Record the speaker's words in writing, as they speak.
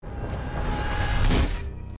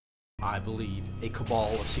I believe a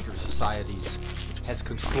cabal of secret societies has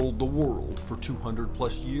controlled the world for 200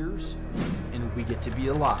 plus years, and we get to be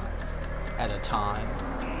alive at a time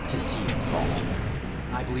to see it fall.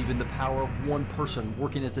 I believe in the power of one person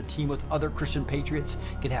working as a team with other Christian patriots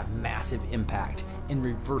can have massive impact in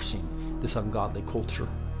reversing this ungodly culture.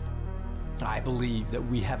 I believe that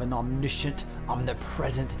we have an omniscient,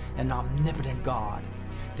 omnipresent, and omnipotent God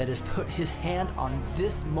that has put his hand on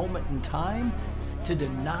this moment in time to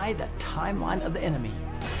deny the timeline of the enemy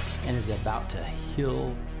and is about to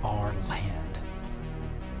heal our land.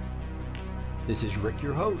 This is Rick,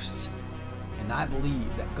 your host, and I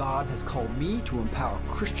believe that God has called me to empower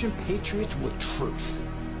Christian patriots with truth.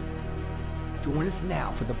 Join us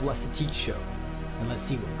now for the Blessed to Teach show, and let's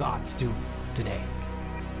see what God is doing today.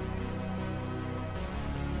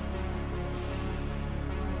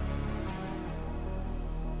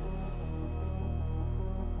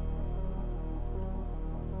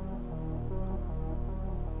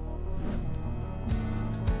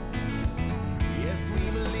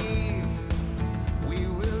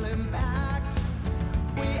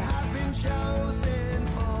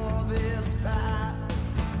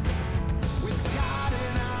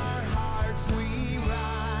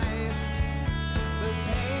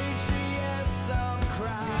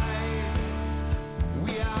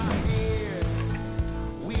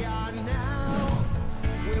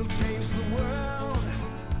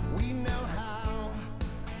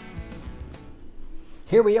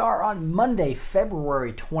 Here we are on Monday,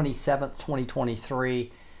 February 27th,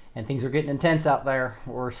 2023, and things are getting intense out there.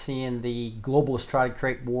 We're seeing the globalists try to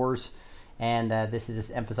create wars, and this is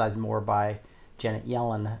just emphasized more by Janet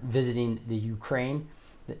Yellen visiting the Ukraine.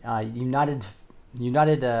 United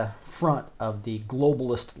front of the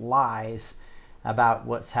globalist lies about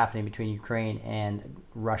what's happening between Ukraine and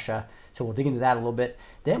Russia. So we'll dig into that a little bit.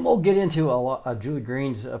 Then we'll get into Julie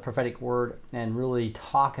Green's prophetic word and really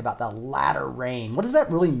talk about the latter rain. What does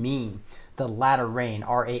that really mean? The latter rain,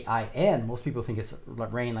 R-A-I-N. Most people think it's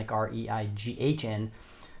rain like R-E-I-G-H-N.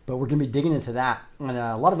 But we're going to be digging into that. And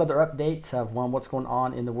a lot of other updates of what's going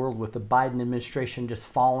on in the world with the Biden administration just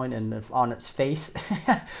falling and on its face,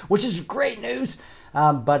 which is great news.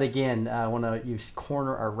 But again, when you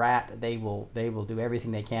corner a rat, they will do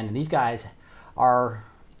everything they can. And these guys are,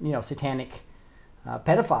 satanic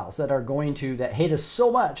pedophiles that hate us so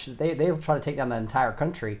much that they'll try to take down the entire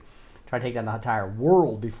country, try to take down the entire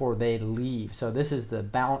world before they leave. So this is the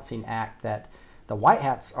balancing act that the white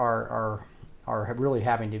hats are really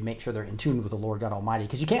having to make sure they're in tune with the Lord God Almighty,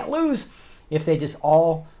 because you can't lose if they just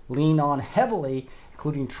all lean on heavily,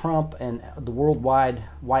 including Trump and the worldwide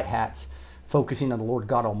white hats, focusing on the Lord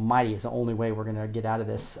God Almighty is the only way we're going to get out of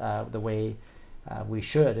this the way we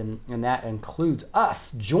should, and that includes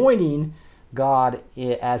us joining God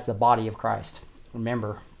as the body of Christ.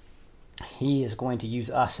 Remember, he is going to use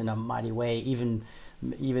us in a mighty way, even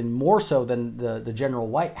more so than the general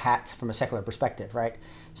white hats from a secular perspective, right?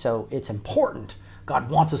 So it's important. God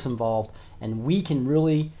wants us involved, and we can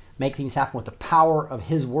really make things happen with the power of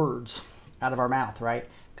his words out of our mouth, right?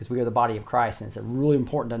 Because we are the body of Christ, and it's really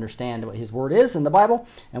important to understand what his word is in the Bible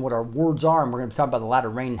and what our words are. And we're going to talk about the latter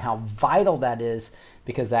rain and how vital that is,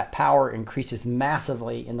 because that power increases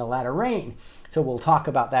massively in the latter rain. So we'll talk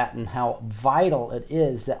about that and how vital it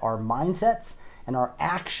is that our mindsets and our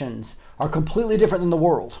actions are completely different than the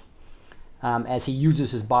world as he uses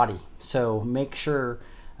his body. So make sure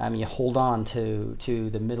you hold on to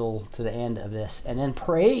the middle, to the end of this. And then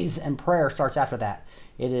praise and prayer starts after that.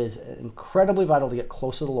 It is incredibly vital to get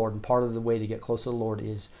close to the Lord, and part of the way to get close to the Lord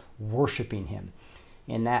is worshiping him.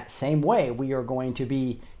 In that same way, we are going to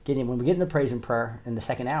be when we get into praise and prayer in the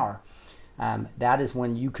second hour, that is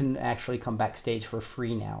when you can actually come backstage for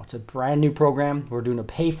free now. It's a brand new program. We're doing a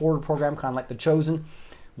pay-forward program, kind of like The Chosen,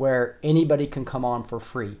 where anybody can come on for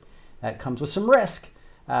free. That comes with some risk.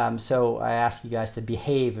 So I ask you guys to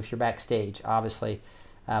behave if you're backstage. Obviously,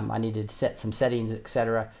 I need to set some settings,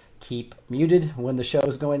 etc. Keep muted when the show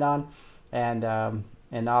is going on, and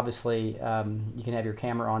obviously you can have your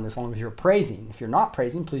camera on as long as you're praising. If you're not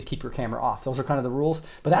praising, please keep your camera off. Those are kind of the rules,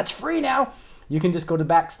 but that's free now. You can just go to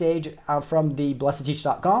backstage from the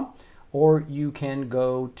blessedteach.com, or you can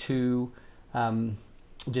go to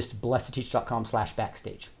just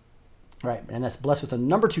blessedteach.com/backstage. Right, and that's blessed with the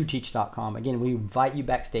number 2teach.com. Again, we invite you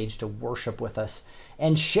backstage to worship with us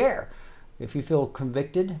and share. If you feel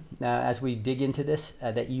convicted as we dig into this,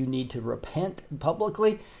 that you need to repent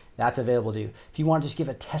publicly, that's available to you. If you want to just give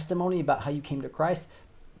a testimony about how you came to Christ,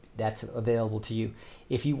 that's available to you.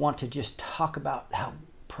 If you want to just talk about how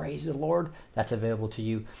praise the Lord, that's available to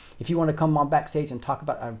you. If you want to come on backstage and talk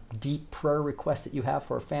about a deep prayer request that you have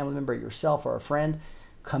for a family member, yourself, or a friend,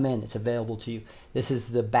 come in. It's available to you. This is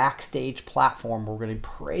the backstage platform. We're going to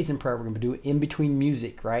praise and prayer. We're going to do it in between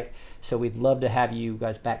music, right? So we'd love to have you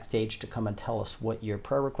guys backstage to come and tell us what your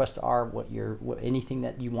prayer requests are, what anything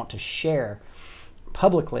that you want to share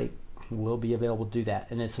publicly will be available to do that.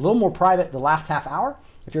 And it's a little more private the last half hour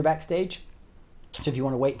if you're backstage. So if you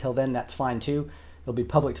want to wait till then, that's fine too. It'll be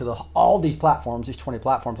public to all these platforms, these 20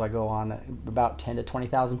 platforms I go on. About 10 to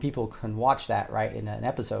 20,000 people can watch that, right, in an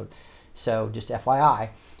episode. So just FYI,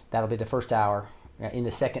 that'll be the first hour. In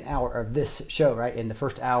the second hour of this show, right, in the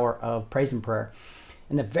first hour of praise and prayer.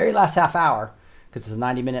 In the very last half hour, because it's a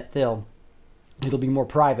 90-minute fill, it'll be more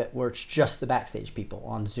private, where it's just the backstage people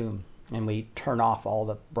on Zoom, and we turn off all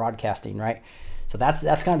the broadcasting, right? So that's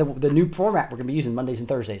kind of the new format we're going to be using Mondays and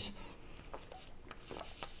Thursdays.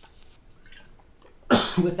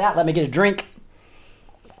 With that, let me get a drink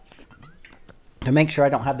to make sure I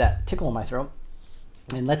don't have that tickle in my throat,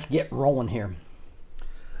 and let's get rolling here.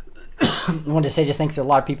 I wanted to say just thanks to a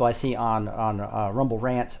lot of people I see on Rumble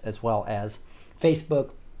Rants as well as Facebook.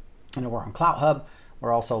 And we're on Clout Hub.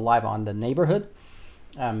 We're also live on the neighborhood,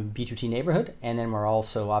 B2T neighborhood. And then we're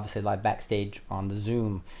also obviously live backstage on the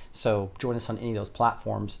Zoom. So join us on any of those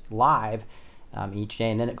platforms live each day.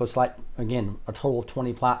 And then it goes like, again, a total of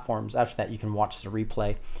 20 platforms. After that, you can watch the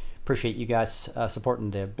replay. Appreciate you guys supporting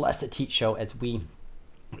the Blessed Teach Show as we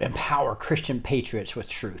empower Christian patriots with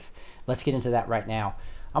truth. Let's get into that right now.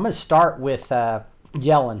 I'm going to start with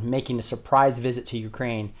Yellen making a surprise visit to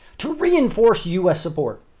Ukraine to reinforce U.S.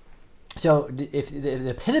 support. So if the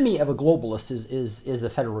epitome of a globalist is the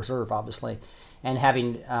Federal Reserve, obviously, and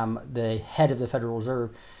having the head of the Federal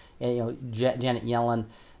Reserve, Janet Yellen,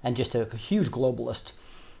 and just a huge globalist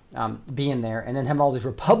being there, and then having all these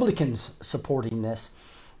Republicans supporting this.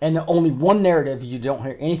 And the only one narrative, you don't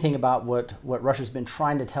hear anything about what Russia's been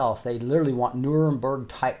trying to tell us. They literally want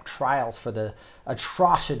Nuremberg-type trials for the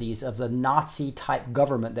atrocities of the Nazi-type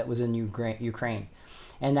government that was in Ukraine.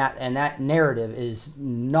 And that narrative is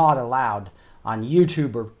not allowed on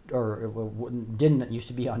YouTube or didn't used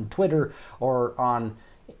to be on Twitter or on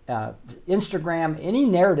Instagram. Any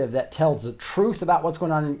narrative that tells the truth about what's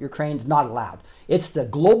going on in Ukraine is not allowed. It's the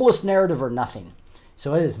globalist narrative or nothing.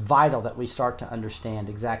 So it is vital that we start to understand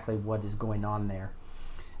exactly what is going on there.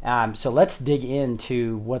 So let's dig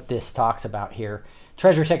into what this talks about here.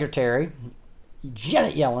 Treasury Secretary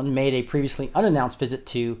Janet Yellen made a previously unannounced visit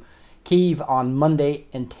to Kyiv on Monday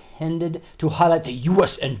intended to highlight the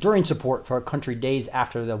U.S. enduring support for our country days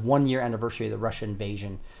after the one-year anniversary of the Russian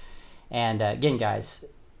invasion. And again, guys,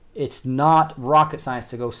 it's not rocket science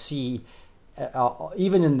to go see,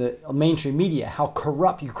 even in the mainstream media, how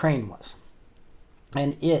corrupt Ukraine was.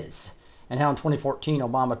 And is, and how in 2014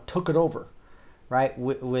 Obama took it over, right,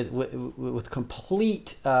 with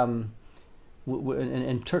complete, and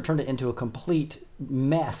turned it into a complete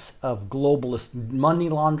mess of globalist money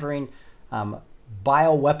laundering,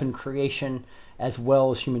 bioweapon creation, as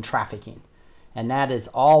well as human trafficking. And that is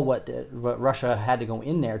all what Russia had to go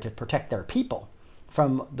in there to protect their people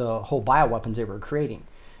from the whole bioweapons they were creating.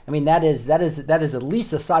 I mean, that is at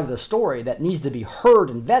least a side of the story that needs to be heard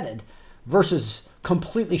and vetted versus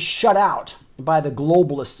completely shut out by the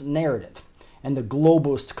globalist narrative and the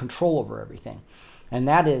globalist control over everything. And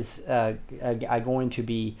that is going to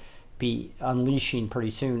be unleashing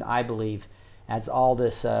pretty soon, I believe, as all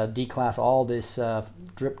this declass, all this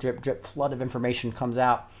drip flood of information comes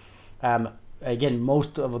out. Again,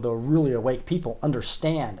 most of the really awake people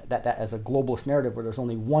understand that as a globalist narrative where there's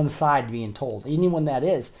only one side being told, anyone that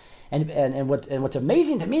is. And what's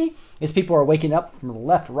amazing to me is people are waking up from the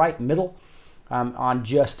left, right, middle, on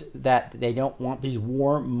just that they don't want these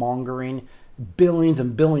war-mongering billions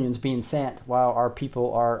and billions being sent while our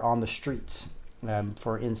people are on the streets.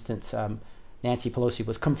 For instance, Nancy Pelosi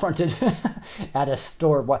was confronted at a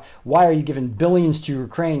store. Why are you giving billions to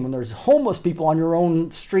Ukraine when there's homeless people on your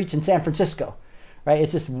own streets in San Francisco? Right?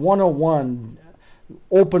 It's just 101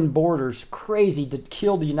 open borders, crazy to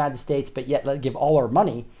kill the United States, but yet let give all our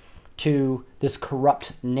money to this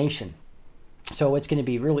corrupt nation. So it's going to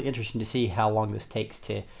be really interesting to see how long this takes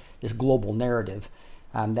to this global narrative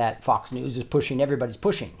that Fox News is pushing, everybody's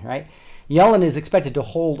pushing, right? Yellen is expected to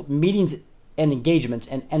hold meetings and engagements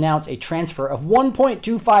and announce a transfer of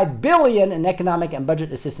 $1.25 billion in economic and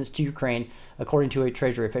budget assistance to Ukraine, according to a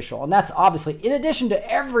Treasury official. And that's obviously in addition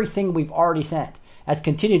to everything we've already sent, as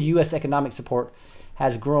continued U.S. economic support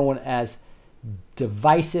has grown as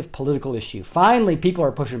divisive political issue. Finally, people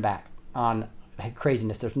are pushing back on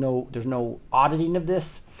craziness. There's no auditing of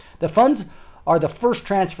this. The funds are the first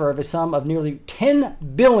transfer of a sum of nearly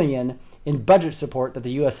 $10 billion in budget support that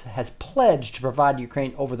the U.S. has pledged to provide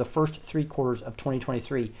Ukraine over the first 3 quarters of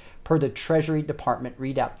 2023, per the Treasury Department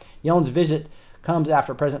readout. Yellen's visit comes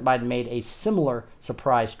after President Biden made a similar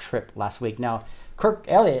surprise trip last week. Now, Kirk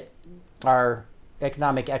Elliott, our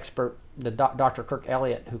economic expert, Dr. Kirk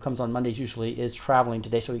Elliott, who comes on Mondays usually, is traveling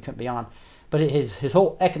today, so he couldn't be on. But his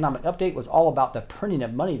whole economic update was all about the printing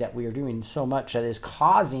of money that we are doing so much that is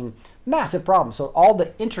causing massive problems. So all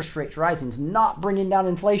the interest rates rising is not bringing down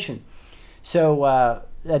inflation. So,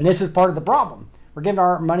 and this is part of the problem. We're giving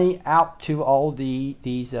our money out to all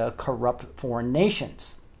these corrupt foreign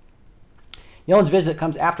nations. Yellen's visit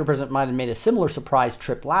comes after President Biden made a similar surprise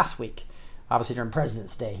trip last week, obviously during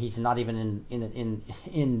President's Day. He's not even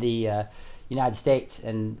in the United States,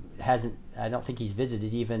 and hasn't. I don't think he's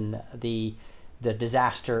visited even the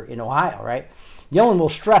disaster in Ohio. Right? Yellen will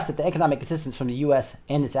stress that the economic assistance from the U.S.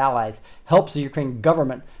 and its allies helps the Ukrainian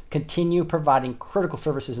government continue providing critical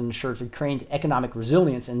services and ensures Ukraine's economic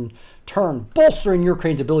resilience, in turn bolstering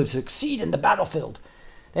Ukraine's ability to succeed in the battlefield.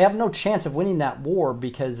 They have no chance of winning that war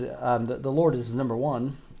because the Lord is number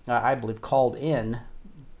one. I believe called in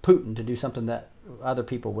Putin to do something that other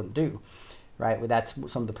people wouldn't do. Right? Well, that's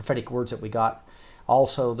some of the prophetic words that we got.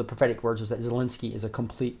 Also, the prophetic words is that Zelensky is a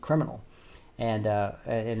complete criminal, and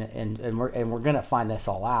we're going to find this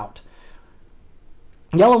all out.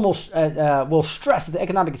 Yellen will stress that the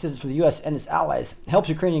economic assistance from the U.S. and its allies helps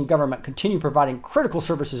Ukrainian government continue providing critical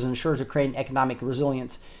services and ensures Ukraine economic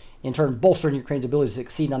resilience, in turn bolstering Ukraine's ability to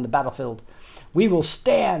succeed on the battlefield. We will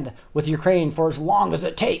stand with Ukraine for as long as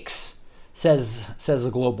it takes, says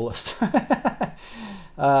the globalist.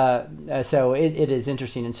 So it is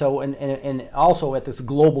interesting. And so, and also at this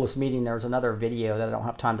globalist meeting, there was another video that I don't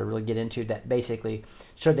have time to really get into that basically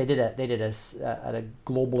showed they did at a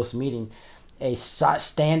globalist meeting, a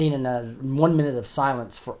standing in a 1 minute of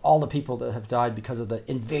silence for all the people that have died because of the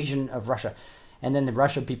invasion of Russia. And then the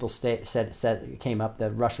Russian people came up, the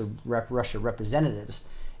Russia representatives,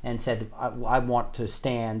 and said, I want to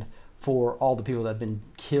stand for all the people that have been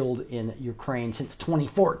killed in Ukraine since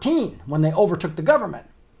 2014 when they overtook the government,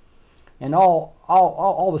 and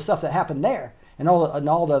all the stuff that happened there, and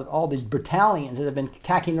all these battalions that have been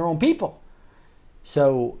attacking their own people.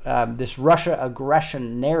 So this Russia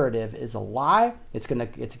aggression narrative is a lie. It's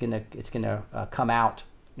gonna come out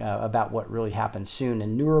about what really happened soon,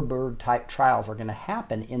 and Nuremberg type trials are going to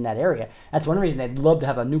happen in that area. That's one reason they'd love to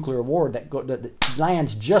have a nuclear war that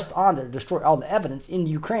lands just on to destroy all the evidence in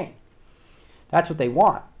Ukraine. That's what they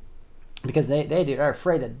want, because they are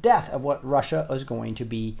afraid to death of what Russia is going to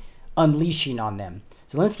be unleashing on them.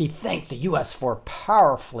 Zelensky thanked the U.S. for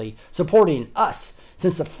powerfully supporting us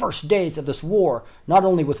since the first days of this war, not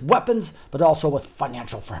only with weapons, but also with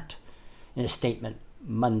financial front, in a statement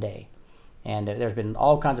Monday. And there's been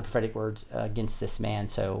all kinds of prophetic words against this man,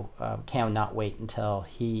 so cannot wait until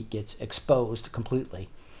he gets exposed completely.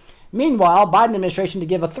 Meanwhile, Biden administration to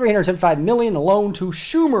give a $375 million loan to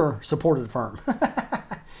Schumer-supported firm.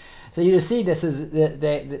 So you see, this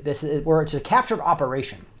is where it's a captured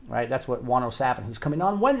operation, right? That's what Juan O'Savin, who's coming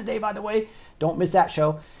on Wednesday, by the way, don't miss that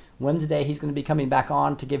show. Wednesday, he's going to be coming back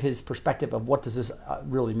on to give his perspective of what does this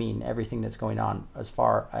really mean, everything that's going on as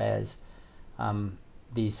far as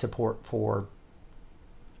the support for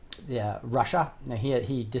Russia. Now,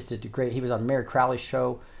 he just did great. He was on Mary Crowley's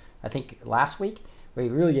show, I think, last week, where he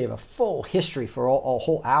really gave a full history for a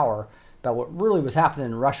whole hour about what really was happening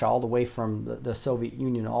in Russia, all the way from the Soviet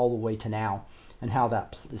Union all the way to now, and how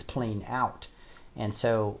that is playing out. And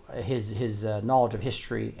so his knowledge of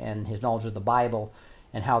history and his knowledge of the Bible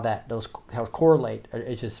and how those correlate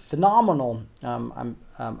is just phenomenal.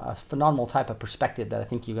 A phenomenal type of perspective that I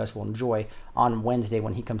think you guys will enjoy on Wednesday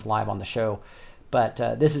when he comes live on the show. But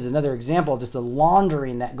this is another example of just the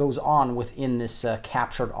laundering that goes on within this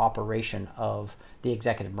captured operation of the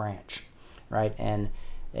executive branch, right? And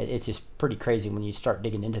it's just pretty crazy when you start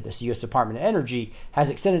digging into this. The U.S. Department of Energy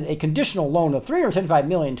has extended a conditional loan of $375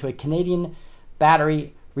 million to a Canadian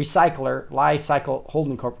battery recycler, Li-Cycle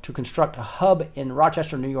Holding Corp, to construct a hub in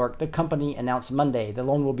Rochester, New York. The company announced Monday the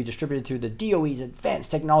loan will be distributed through the DOE's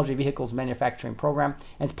Advanced Technology Vehicles Manufacturing Program,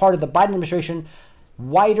 and it's part of the Biden administration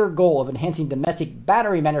wider goal of enhancing domestic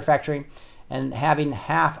battery manufacturing and having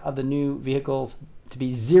half of the new vehicles to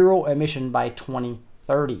be zero emission by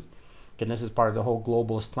 2030. Again, this is part of the whole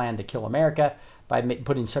globalist plan to kill America by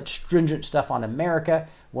putting such stringent stuff on America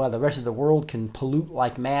while the rest of the world can pollute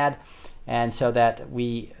like mad, and so that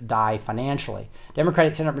we die financially.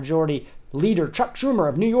 Democratic Senate Majority Leader Chuck Schumer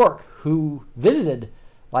of New York, who visited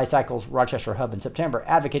Li-Cycle's Rochester hub in September,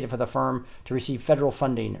 advocated for the firm to receive federal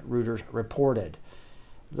funding, Reuters reported.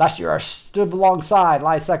 Last year, I stood alongside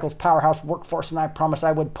Li-Cycle's powerhouse workforce, and I promised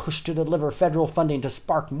I would push to deliver federal funding to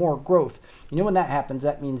spark more growth. You know, when that happens,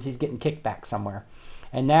 that means he's getting kickback somewhere.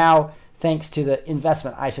 And now, thanks to the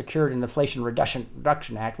investment I secured in the Inflation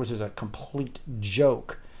Reduction Act, which is a complete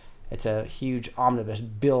joke. It's a huge omnibus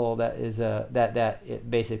bill that is that it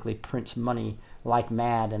basically prints money like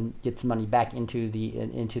mad and gets money back into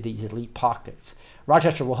these elite pockets.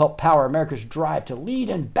 Rochester will help power America's drive to lead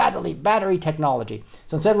in battery technology.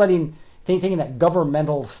 So instead of thinking that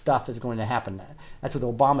governmental stuff is going to happen, that's what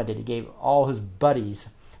Obama did. He gave all his buddies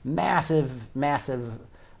massive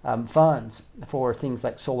funds for things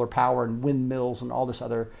like solar power and windmills and all this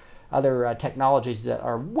other technologies that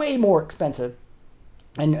are way more expensive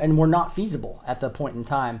and were not feasible at the point in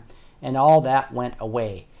time. And all that went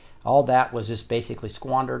away. All that was just basically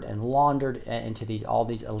squandered and laundered into all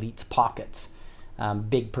these elites' pockets.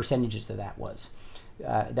 Big percentages of that was.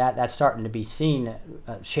 That's starting to be seen.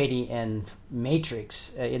 Shady and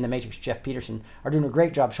Matrix, in the Matrix, Jeff Peterson, are doing a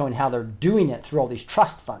great job showing how they're doing it through all these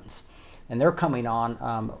trust funds. And they're coming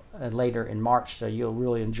on later in March, so you'll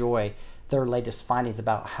really enjoy their latest findings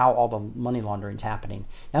about how all the money laundering is happening.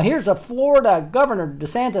 Now here's a Florida Governor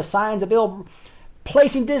DeSantis signs a bill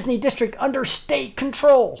placing Disney District under state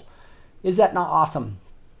control. Is that not awesome?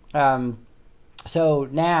 So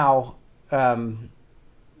now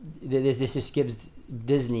this just gives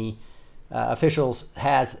Disney officials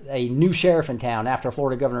has a new sheriff in town after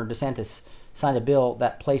Florida Governor DeSantis signed a bill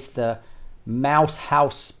that placed the Mouse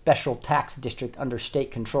House Special Tax District under state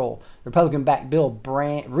control. The Republican-backed bill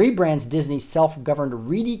rebrands Disney's self-governed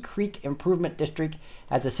Reedy Creek Improvement District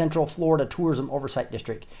as a Central Florida Tourism Oversight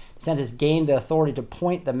District. DeSantis gained the authority to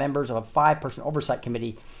appoint the members of a 5-person oversight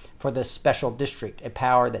committee for the special district, a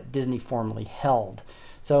power that Disney formerly held.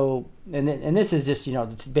 So, and this is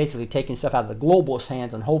just, basically taking stuff out of the globalist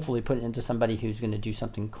hands and hopefully putting it into somebody who's going to do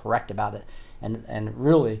something correct about it and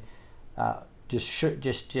really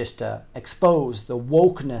just expose the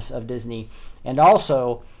wokeness of Disney and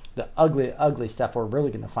also the ugly stuff we're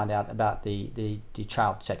really going to find out about the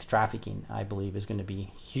child sex trafficking. I believe is going to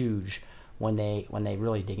be huge when they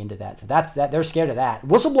really dig into that. So that's that. They're scared of that.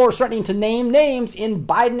 Whistleblowers threatening to name names in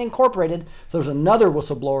Biden Incorporated. So there's another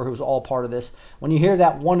whistleblower who's all part of this. When you hear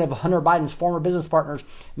that one of Hunter Biden's former business partners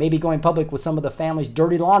may be going public with some of the family's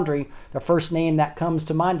dirty laundry, the first name that comes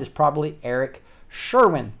to mind is probably Eric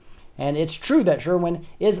Sherwin. And it's true that Sherwin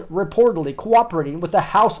is reportedly cooperating with the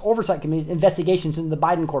House Oversight Committee's investigations into the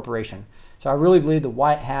Biden Corporation. So I really believe the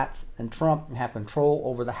White Hats and Trump have control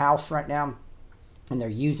over the House right now. And they're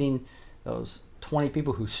using those 20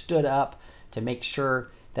 people who stood up to make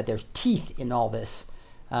sure that there's teeth in all this.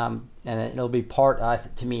 And it'll be part,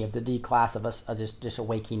 to me, of the D class of us just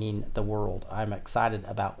awakening the world. I'm excited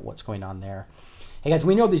about what's going on there. Hey guys,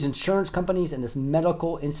 we know these insurance companies and this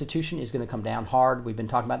medical institution is going to come down hard. We've been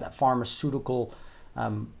talking about that pharmaceutical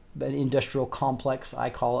industrial complex.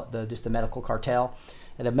 I call it the medical cartel.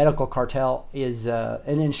 And the medical cartel is,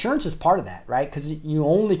 and insurance is part of that, right? Because you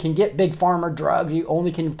only can get big pharma drugs. You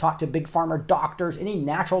only can talk to big pharma doctors. Any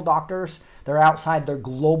natural doctors, they're outside their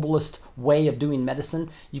globalist way of doing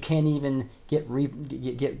medicine. You can't even get as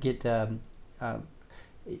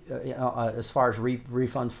far as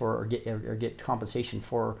refunds for or get compensation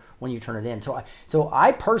for when you turn it in. So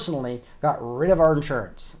I personally got rid of our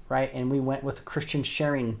insurance, right? And we went with a Christian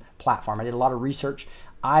sharing platform. I did a lot of research.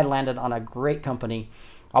 I landed on a great company.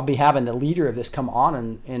 I'll be having the leader of this come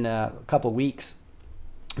on in a couple of weeks,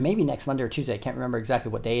 maybe next Monday or Tuesday. I can't remember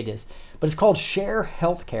exactly what day it is, but it's called Share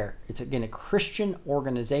Healthcare. It's again a Christian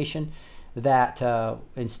organization that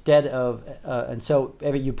instead of and so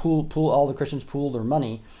you pool all the Christians pool their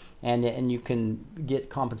money, and you can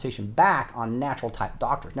get compensation back on natural type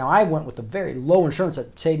doctors. Now I went with a very low insurance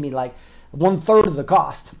that saved me like 1/3 of the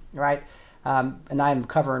cost, right? And I'm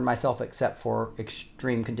covering myself except for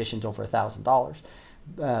extreme conditions over $1,000.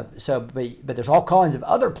 But there's all kinds of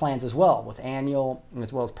other plans as well with annual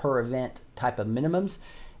as well as per event type of minimums,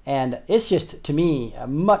 and it's just to me a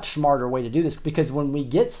much smarter way to do this because when we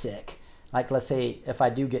get sick. Like, let's say if I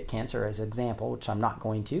do get cancer as an example, which I'm not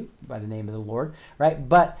going to by the name of the Lord, right?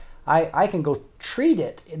 But I can go treat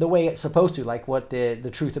it the way it's supposed to, like what the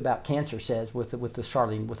Truth About Cancer says with the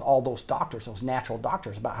Charlene, with all those doctors, those natural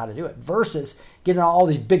doctors about how to do it, versus getting all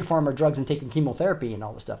these big pharma drugs and taking chemotherapy and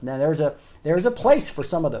all this stuff. Now there's a place for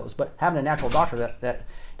some of those, but having a natural doctor that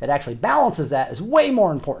actually balances that is way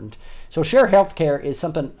more important. So Share Healthcare is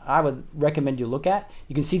something I would recommend you look at.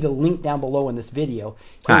 You can see the link down below in this video.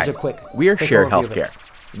 Here's a quick we're Share Healthcare.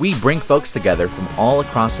 We bring folks together from all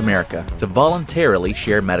across America to voluntarily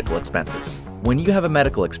share medical expenses. When you have a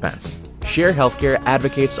medical expense, Share Healthcare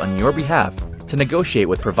advocates on your behalf to negotiate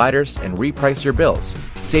with providers and reprice your bills,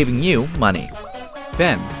 saving you money.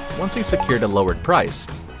 Then, once we've secured a lowered price,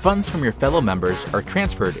 funds from your fellow members are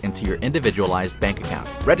transferred into your individualized bank account,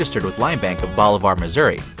 registered with Line Bank of Bolivar,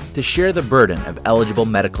 Missouri, to share the burden of eligible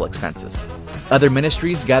medical expenses. Other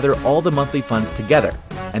ministries gather all the monthly funds together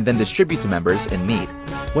and then distribute to members in need.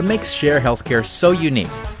 What makes Share Healthcare so unique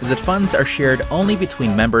is that funds are shared only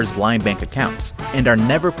between members' Line Bank accounts and are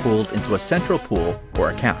never pooled into a central pool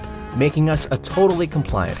or account, making us a totally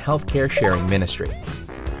compliant healthcare sharing ministry.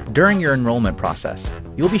 During your enrollment process,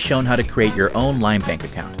 you'll be shown how to create your own Line Bank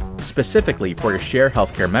account, specifically for your Share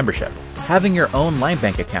Healthcare membership. Having your own Line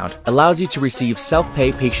Bank account allows you to receive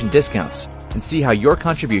self-pay patient discounts and see how your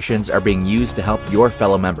contributions are being used to help your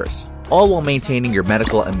fellow members, all while maintaining your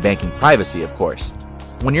medical and banking privacy, of course.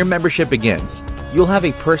 When your membership begins, you'll have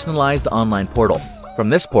a personalized online portal. From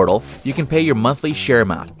this portal, you can pay your monthly share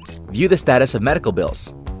amount, view the status of medical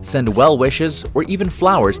bills, send well wishes or even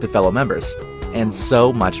flowers to fellow members, and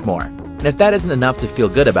so much more. And if that isn't enough to feel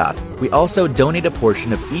good about, we also donate a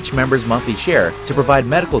portion of each member's monthly share to provide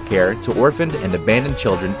medical care to orphaned and abandoned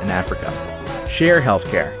children in Africa. Share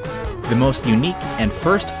Healthcare, the most unique and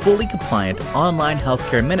first fully compliant online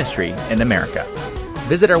healthcare ministry in America.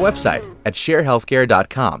 Visit our website at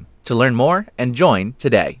sharehealthcare.com to learn more and join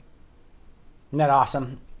today. Isn't that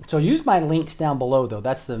awesome? So use my links down below, though.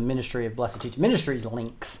 That's the Ministry of Blessed Teach Ministries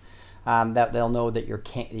links. That they'll know that you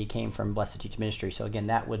came from Blessed Teach Ministry. So again,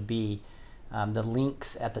 that would be the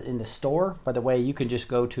links in the store. By the way, you can just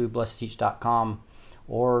go to blessedteach.com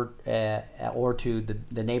or to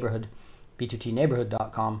the neighborhood,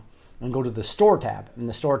 B2T and go to the store tab. And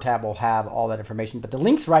the store tab will have all that information. But the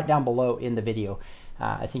link's right down below in the video.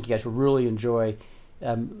 I think you guys will really enjoy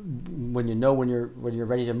when you're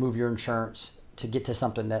ready to move your insurance to get to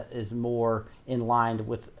something that is more in line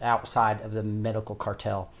with outside of the medical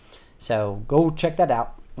cartel. So go check that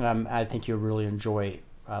out. I think you'll really enjoy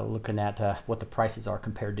looking at what the prices are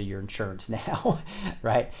compared to your insurance now,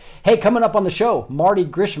 right? Hey, coming up on the show, Marty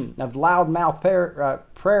Grisham of Loudmouth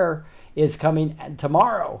Prayer is coming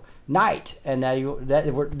tomorrow night, and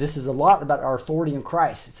this is a lot about our authority in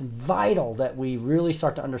Christ. It's vital that we really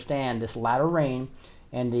start to understand this latter rain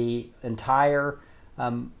and the entire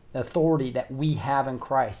authority that we have in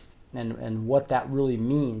Christ, and what that really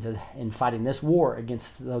means in fighting this war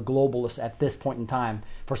against the globalists at this point in time,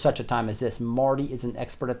 for such a time as this. Marty is an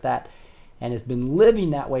expert at that and has been living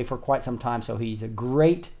that way for quite some time, so he's a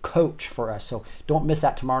great coach for us. So don't miss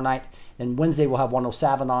that tomorrow night. And Wednesday we'll have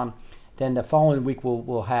 107 on. Then the following week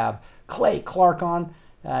we'll have Clay Clark on,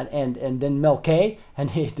 and then Mel K, and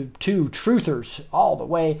the two truthers all the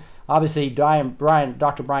way. Obviously,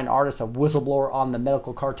 Dr. Brian Artis, a whistleblower on the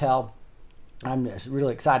medical cartel. I'm just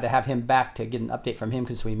really excited to have him back to get an update from him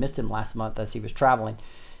because we missed him last month as he was traveling.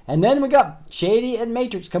 And then we got Shady and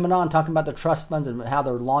Matrix coming on, talking about the trust funds and how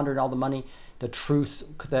they're laundering all the money, the truth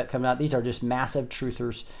that coming out. These are just massive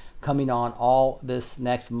truthers coming on all this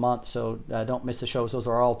next month, so don't miss the shows. Those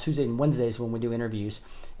are all Tuesdays and Wednesdays when we do interviews.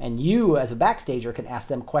 And you, as a backstager, can ask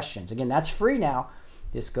them questions. Again, that's free now.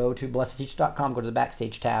 Just go to blessedteach.com, go to the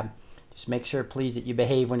Backstage tab. Just make sure, please, that you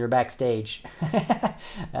behave when you're backstage.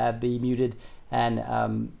 Be muted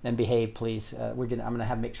and behave, please. I'm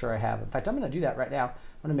gonna make sure I have. In fact, I'm gonna do that right now.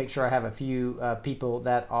 I'm gonna make sure I have a few people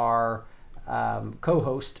that are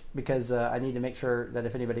co-host, because I need to make sure that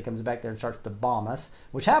if anybody comes back there and starts to bomb us,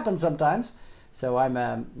 which happens sometimes. So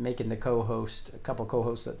I'm making the co-host, a couple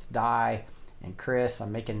co-hosts. That's Di and Chris.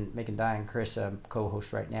 I'm making Di and Chris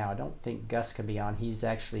co-host right now. I don't think Gus can be on. He's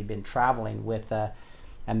actually been traveling with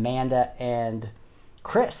Amanda and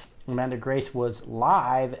Chris. Amanda Grace was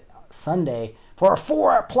live Sunday for a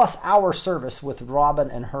 4+ hour service with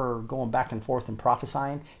Robin and her going back and forth and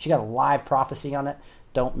prophesying. She got a live prophecy on it.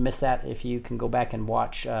 Don't miss that if you can go back and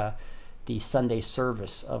watch the Sunday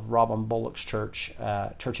service of Robin Bullock's church,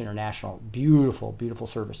 Church International. Beautiful, beautiful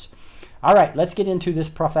service. All right, let's get into this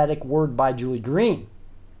prophetic word by Julie Green.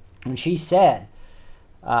 And she said,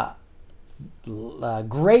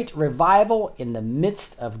 great revival in the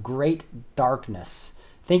midst of great darkness.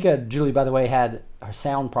 Think of Julie, by the way, had her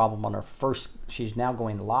sound problem on her first. She's now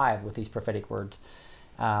going live with these prophetic words,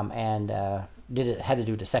 and had to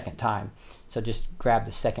do it a second time. So just grab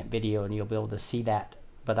the second video and you'll be able to see that.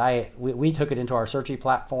 But we took it into our searchy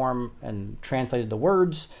platform and translated the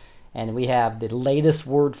words, and we have the latest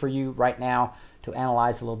word for you right now to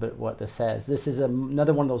analyze a little bit what this says. This is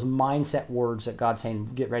another one of those mindset words that God's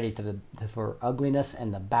saying, get ready for ugliness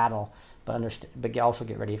and the battle, but also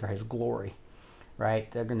get ready for His glory.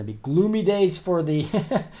 Right? They're going to be gloomy days for the,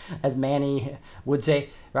 as Manny would say,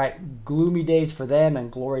 right? Gloomy days for them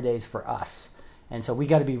and glory days for us. And so we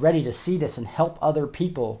got to be ready to see this and help other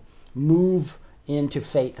people move into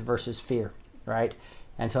faith versus fear, right?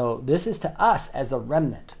 And so this is to us as a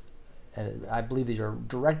remnant. I believe these are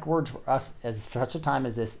direct words for us as such a time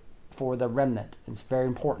as this, for the remnant. It's very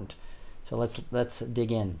important. So let's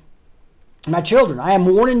dig in. My children, I am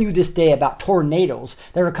warning you this day about tornadoes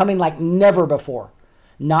that are coming like never before.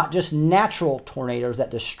 Not just natural tornadoes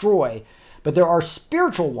that destroy, but there are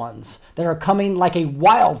spiritual ones that are coming like a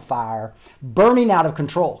wildfire, burning out of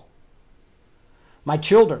control. My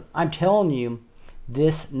children, I'm telling you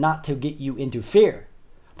this not to get you into fear,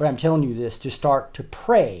 but I'm telling you this to start to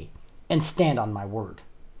pray and stand on my word.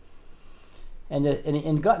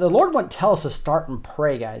 And God, the Lord wouldn't tell us to start and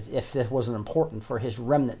pray, guys, if this wasn't important for his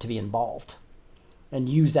remnant to be involved and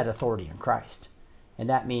use that authority in Christ. And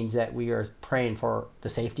that means that we are praying for the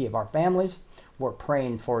safety of our families. We're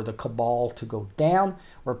praying for the cabal to go down.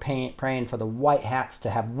 We're praying for the white hats to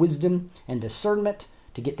have wisdom and discernment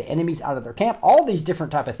to get the enemies out of their camp. All these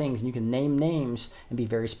different type of things. And you can name names and be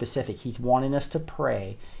very specific. He's wanting us to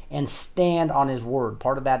pray and stand on his word.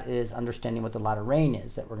 Part of that is understanding what the latter rain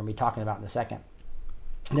is that we're going to be talking about in a second.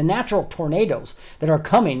 The natural tornadoes that are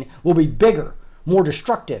coming will be bigger, more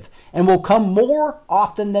destructive, and will come more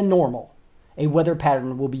often than normal. A weather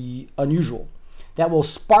pattern will be unusual that will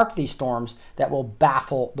spark these storms that will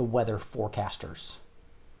baffle the weather forecasters.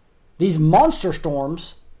 These monster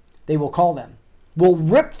storms, they will call them, will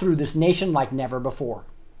rip through this nation like never before.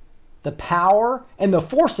 The power and the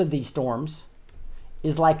force of these storms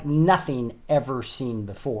is like nothing ever seen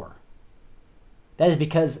before. That is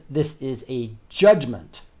because this is a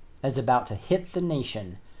judgment that is about to hit the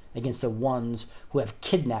nation against the ones who have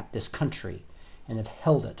kidnapped this country and have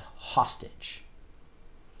held it hostage.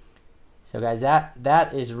 So guys,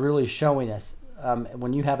 that is really showing us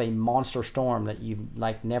when you have a monster storm that you've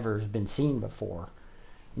like never been seen before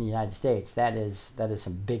in the United States, that is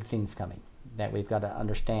some big things coming that we've got to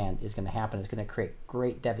understand is going to happen. It's going to create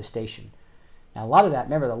great devastation. Now a lot of that,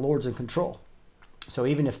 remember, the Lord's in control. So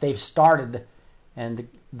even if they've started and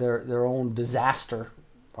their own disaster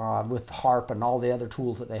with HARP and all the other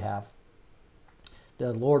tools that they have,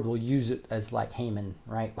 the Lord will use it as like Haman,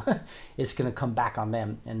 right? It's going to come back on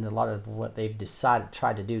them, and a lot of what they've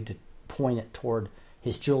tried to do to point it toward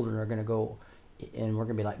his children are going to go, and we're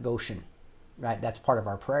going to be like Goshen, right? That's part of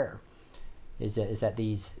our prayer, is that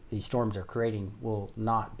these storms they're creating will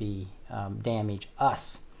not be damage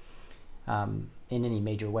us in any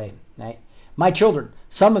major way, right? My children,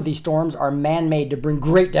 some of these storms are man-made to bring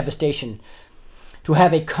great devastation, to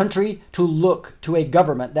have a country to look to a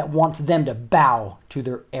government that wants them to bow to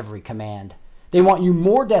their every command. They want you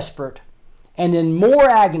more desperate and in more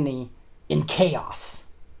agony, in chaos.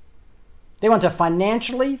 They want to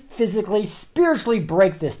financially, physically, spiritually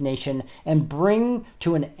break this nation and bring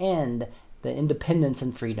to an end the independence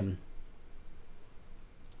and freedom.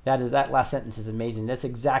 That last sentence is amazing. That's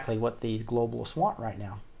exactly what these globalists want right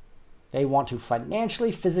now. They want to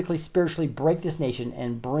financially, physically, spiritually break this nation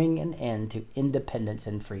and bring an end to independence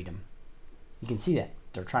and freedom. You can see that.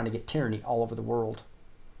 They're trying to get tyranny all over the world.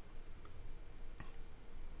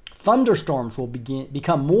 Thunderstorms will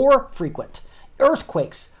become more frequent.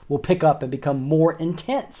 Earthquakes will pick up and become more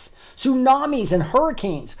intense. Tsunamis and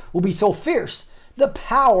hurricanes will be so fierce, the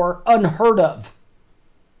power unheard of.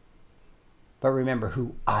 But remember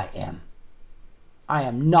who I am. I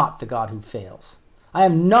am not the God who fails. I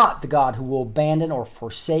am not the God who will abandon or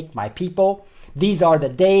forsake my people. These are the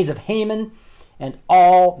days of Haman, and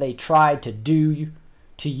all they tried to do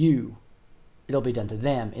to you, it'll be done to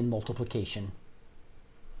them in multiplication.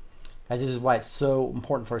 Guys, this is why it's so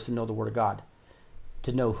important for us to know the Word of God,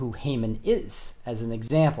 to know who Haman is as an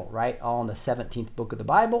example, right? All in the 17th book of the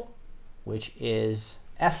Bible, which is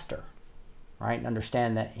Esther, right? And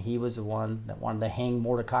understand that he was the one that wanted to hang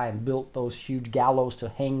Mordecai and built those huge gallows to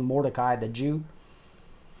hang Mordecai, the Jew.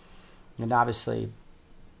 And obviously,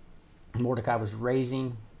 Mordecai was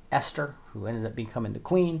raising Esther, who ended up becoming the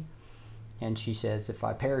queen. And she says, if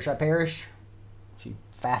I perish, I perish. She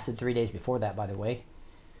fasted 3 days before that, by the way.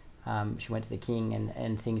 She went to the king,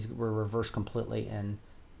 and things were reversed completely. And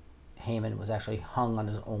Haman was actually hung on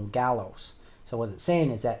his own gallows. So what it's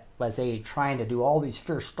saying is that as they trying to do all these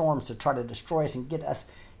fierce storms to try to destroy us and get us,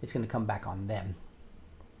 it's going to come back on them.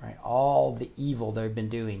 Right? All the evil they've been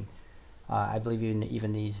doing. I believe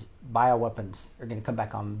even these bioweapons are going to come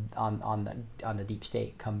back on the deep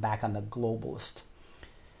state, come back on the globalist,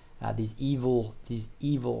 these evil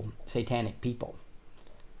satanic people,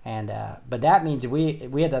 and but that means we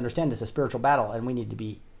have to understand this is a spiritual battle, and we need to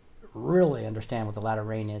be really understand what the latter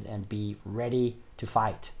rain is and be ready to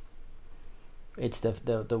fight. It's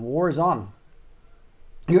the war is on.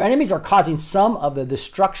 Your enemies are causing some of the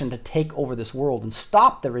destruction to take over this world and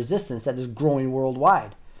stop the resistance that is growing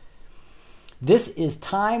worldwide. This is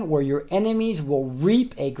time where your enemies will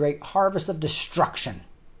reap a great harvest of destruction.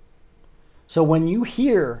 So when you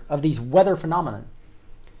hear of these weather phenomena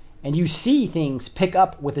and you see things pick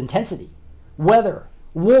up with intensity, weather,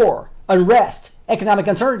 war, unrest, economic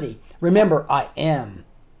uncertainty, remember, I am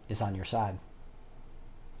is on your side.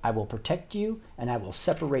 I will protect you and I will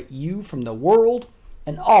separate you from the world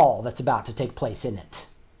and all that's about to take place in it.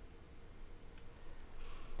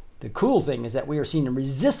 The cool thing is that we are seeing a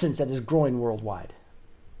resistance that is growing worldwide.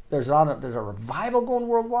 There's a revival going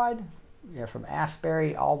worldwide, from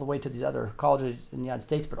Ashbury all the way to these other colleges in the United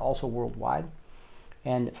States, but also worldwide.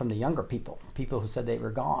 And from the younger people who said they were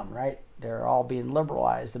gone, right? They're all being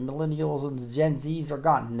liberalized. The millennials and the Gen Zs are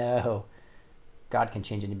gone. No. God can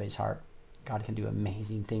change anybody's heart. God can do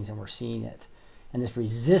amazing things, and we're seeing it. And this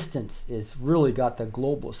resistance is really got the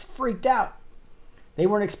globalists freaked out. They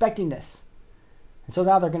weren't expecting this. And so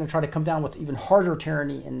now they're going to try to come down with even harder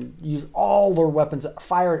tyranny and use all their weapons,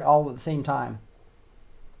 fire it all at the same time.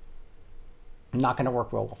 Not going to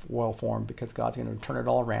work well for them, because God's going to turn it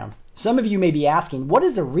all around. Some of you may be asking, what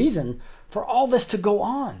is the reason for all this to go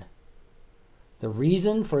on? The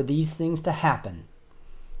reason for these things to happen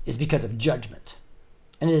is because of judgment.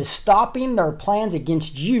 And it is stopping their plans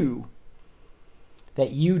against you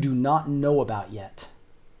that you do not know about yet,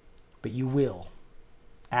 but you will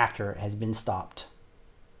after it has been stopped.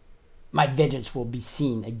 My vengeance will be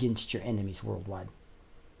seen against your enemies worldwide.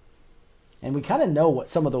 And we kind of know what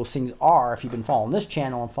some of those things are if you've been following this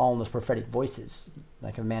channel and following those prophetic voices,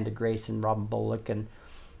 like Amanda Grace and Robin Bullock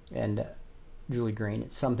and Julie Green.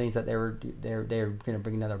 It's some things that they're going to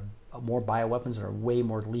bring more bioweapons that are way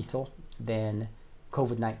more lethal than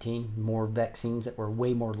COVID-19, more vaccines that were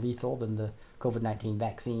way more lethal than the COVID-19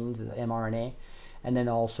 vaccines, the mRNA, and then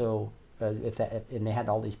also and they had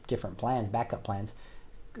all these different plans, backup plans,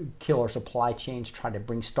 kill our supply chains, try to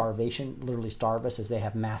bring starvation, literally starve us as they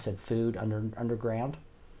have massive food underground,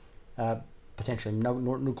 potentially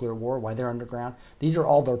nuclear war while they're underground. These are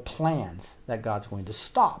all their plans that God's going to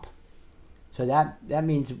stop. So that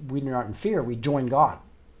means we're not in fear. We join God,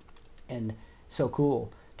 and so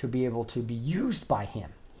cool to be able to be used by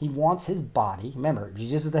Him. He wants His body. Remember,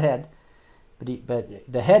 Jesus is the head.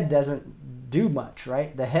 But the head doesn't do much,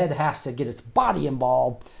 right? The head has to get its body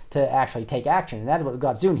involved to actually take action. And that's what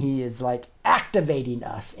God's doing. He is like activating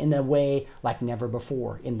us in a way like never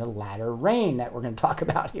before in the latter rain that we're going to talk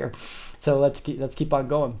about here. So let's keep on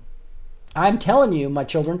going. I'm telling you, my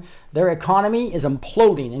children, their economy is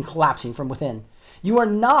imploding and collapsing from within. You are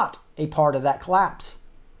not a part of that collapse.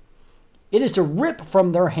 It is to rip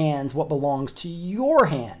from their hands what belongs to your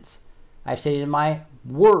hands. I've stated in my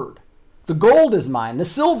word. The gold is mine, the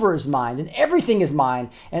silver is mine, and everything is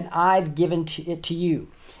mine, and I've given it to you.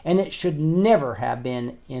 And it should never have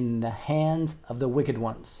been in the hands of the wicked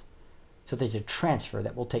ones. So there's a transfer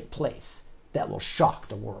that will take place that will shock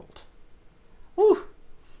the world. Woo!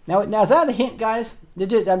 Now is that a hint, guys?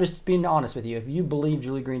 I'm just being honest with you. If you believe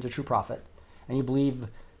Julie Green's a true prophet, and you believe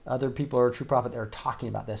other people are a true prophet that are talking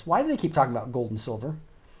about this, why do they keep talking about gold and silver?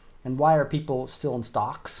 And why are people still in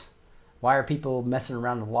stocks? Why are people messing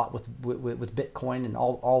around a lot with Bitcoin and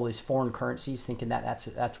all these foreign currencies, thinking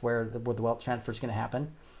that's where the wealth transfer is going to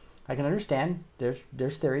happen? I can understand.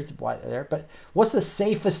 There's theories why there, but what's the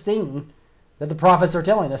safest thing that the prophets are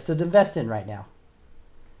telling us to invest in right now?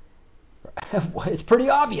 It's pretty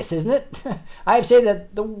obvious, isn't it? I have said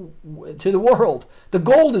that to the world, the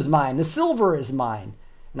gold is mine, the silver is mine,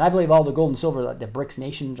 and I believe all the gold and silver that the BRICS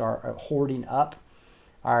nations are hoarding up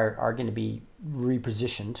are going to be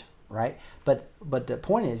repositioned. Right, but the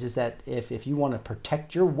point is that if you want to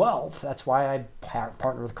protect your wealth, that's why I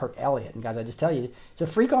partner with Kirk Elliott. And guys, I just tell you, it's a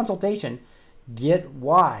free consultation. Get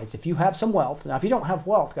wise. If you have some wealth, now if you don't have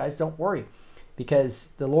wealth, guys, don't worry,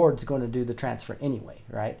 because the Lord's going to do the transfer anyway,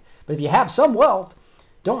 right? But if you have some wealth,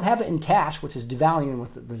 don't have it in cash, which is devaluing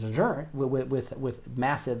with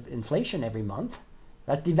massive inflation every month.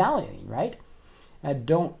 That's devaluing, right? And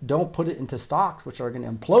don't put it into stocks, which are going to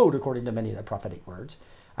implode according to many of the prophetic words.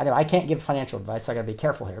 I know I can't give financial advice, so I got to be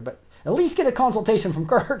careful here, but at least get a consultation from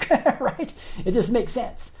Kirk, right? It just makes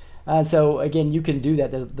sense. So again, you can do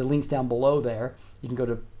that. The link's down below there. You can go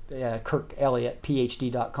to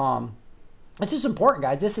KirkElliottPhD.com. It's just important,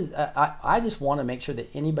 guys. This is I just want to make sure that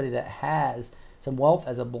anybody that has some wealth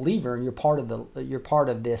as a believer, and you're part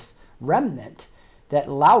of this remnant, that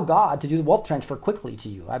allow God to do the wealth transfer quickly to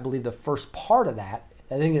you. I believe the first part of that,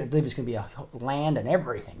 I believe it's going to be a land and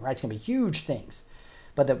everything, right? It's going to be huge things.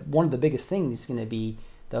 But one of the biggest things is going to be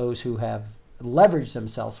those who have leveraged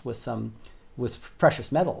themselves with some with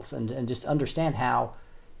precious metals, and just understand how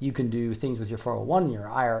you can do things with your 401 and your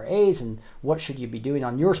IRAs, and what should you be doing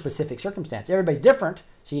on your specific circumstance. Everybody's different,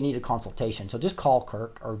 so you need a consultation. So just call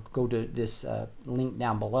Kirk or go to this link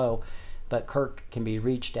down below. But Kirk can be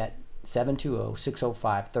reached at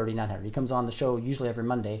 720-605-3900. He comes on the show usually every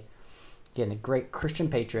Monday. Again, a great Christian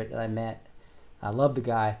patriot that I met. I love the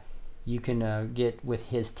guy. You can get with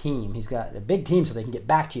his team. He's got a big team so they can get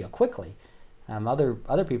back to you quickly.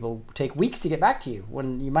 Other people take weeks to get back to you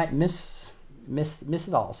when you might miss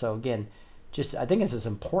it all. So again, just I think it's this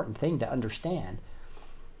important thing to understand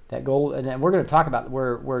that gold, and we're going to talk about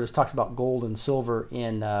where this talks about gold and silver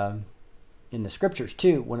in the scriptures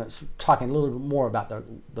too, when it's talking a little bit more about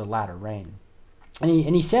the latter rain.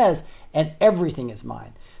 And he says, and everything is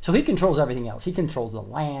mine. So he controls everything else. He controls the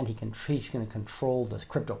land. He's going to control the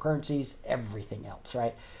cryptocurrencies, everything else,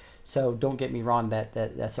 right? So don't get me wrong that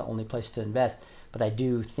that's the only place to invest. But I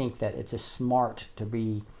do think that it's a smart to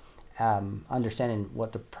be understanding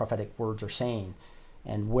what the prophetic words are saying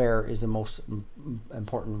and where is the most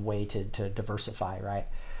important way to diversify, right?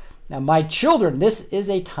 Now, my children, this is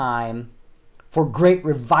a time for great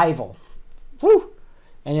revival. Woo!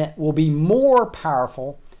 And it will be more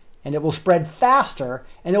powerful, and it will spread faster,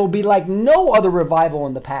 and it will be like no other revival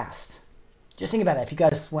in the past. Just think about that. If you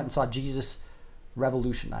guys went and saw Jesus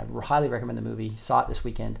Revolution, I highly recommend the movie. Saw it this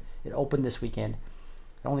weekend. It opened this weekend.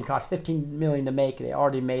 It only cost $15 million to make. They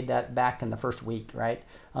already made that back in the first week, right?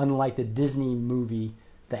 Unlike the Disney movie,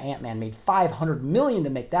 the Ant-Man made $500 million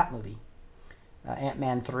to make that movie.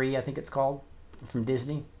 Ant-Man 3, I think it's called, from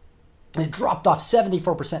Disney. And it dropped off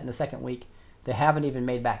 74% in the second week. They haven't even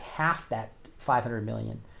made back half that $500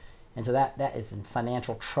 million. And so that is in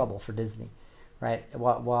financial trouble for Disney, right?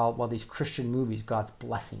 While these Christian movies, God's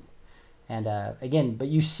blessing. And again, but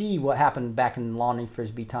you see what happened back in Lonnie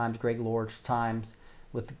Frisbee times, Greg Lord's times,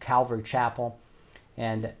 with the Calvary Chapel,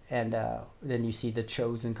 and then you see The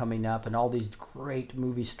Chosen coming up, and all these great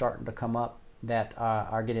movies starting to come up that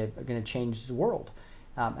are going to change the world.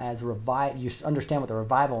 You understand what the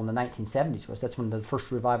revival in the 1970s was. That's when the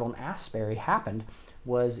first revival in Asbury happened,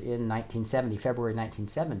 was in 1970, February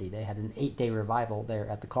 1970. They had an 8-day revival there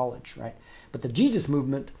at the college, right? But the Jesus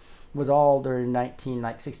movement was all during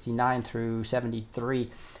 1969 through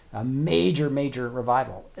 73, a major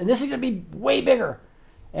revival. And this is going to be way bigger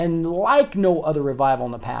and like no other revival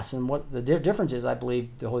in the past. And what the difference is, I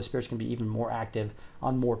believe the Holy Spirit's going to be even more active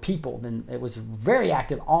on more people than it was very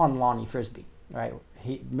active on Lonnie Frisbee, right?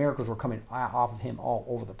 Miracles were coming off of him all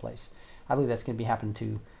over the place. I believe that's going to be happening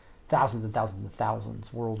to thousands and thousands and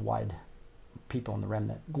thousands worldwide people in the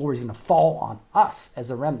remnant. Glory is going to fall on us as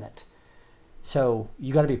a remnant. So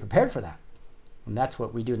you got to be prepared for that. And that's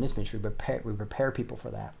what we do in this ministry. We prepare people for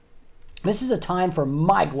that. This is a time for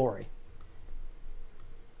my glory.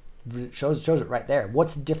 It shows it right there.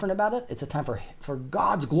 What's different about it? It's a time for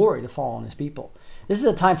God's glory to fall on his people. This is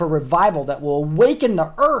a time for revival that will awaken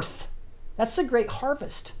the earth. That's the great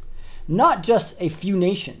harvest. Not just a few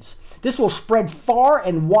nations. This will spread far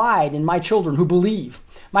and wide in my children who believe.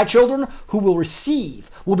 My children who will receive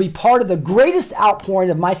will be part of the greatest outpouring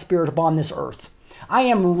of my Spirit upon this earth. I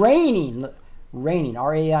am raining,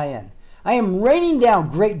 R-A-I-N. I am raining down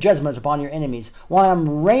great judgments upon your enemies while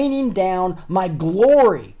I'm raining down my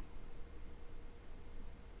glory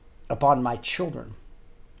upon my children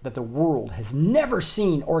that the world has never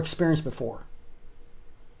seen or experienced before.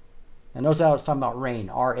 And notice how I was talking about rain,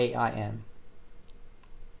 R-A-I-N.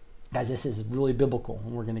 Guys, this is really biblical,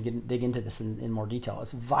 and we're going to dig into this in more detail.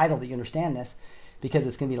 It's vital that you understand this because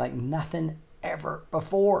it's going to be like nothing ever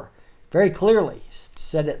before. Very clearly,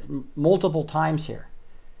 said it multiple times here,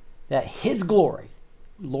 that his glory,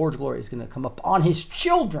 Lord's glory, is going to come up on his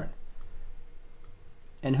children.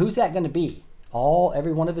 And who's that going to be?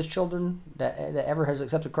 Every one of his children that ever has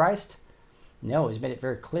accepted Christ? No, he's made it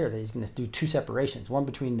very clear that he's going to do two separations. One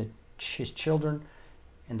between his children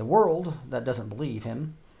and the world that doesn't believe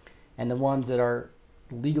him, and the ones that are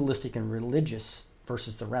legalistic and religious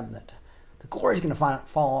versus the remnant. The glory is going to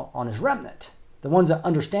fall on his remnant. The ones that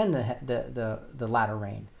understand the latter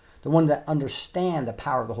rain. The ones that understand the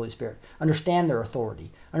power of the Holy Spirit. Understand their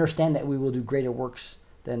authority. Understand that we will do greater works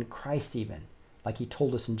than Christ even. Like he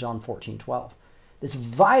told us in John 14:12. It's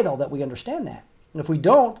vital that we understand that. And if we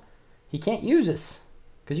don't, he can't use us.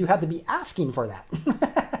 Because you have to be asking for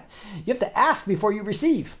that. You have to ask before you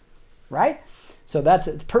receive. Right? So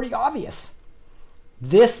it's pretty obvious.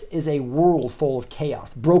 This is a world full of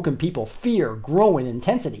chaos, broken people, fear, growing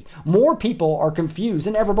intensity. More people are confused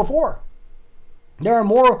than ever before. There are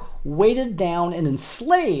more weighted down and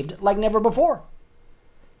enslaved like never before.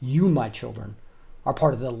 You, my children, are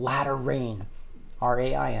part of the latter rain,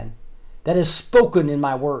 R-A-I-N. that is spoken in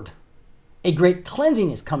my word. A great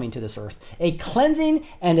cleansing is coming to this earth, a cleansing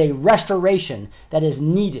and a restoration that is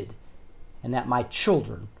needed and that my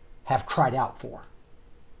children have cried out for.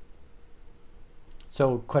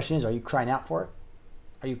 So the question is, are you crying out for it?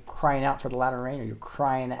 Are you crying out for the latter rain? Are you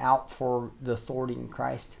crying out for the authority in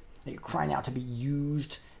Christ? Are you crying out to be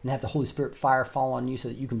used and have the Holy Spirit fire fall on you so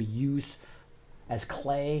that you can be used as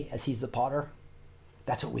clay, as he's the potter?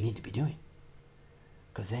 That's what we need to be doing.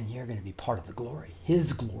 Because then you're going to be part of the glory,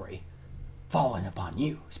 his glory, falling upon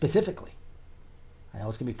you specifically. I know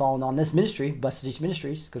it's going to be falling on this ministry, Blessed Teach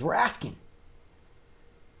Ministries, because we're asking.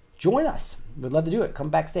 Join us. We'd love to do it. Come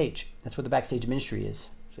backstage. That's what the backstage ministry is.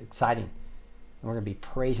 It's exciting. And we're going to be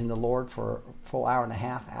praising the Lord for a full hour and a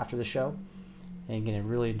half after the show. And you're going to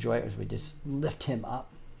really enjoy it as we just lift him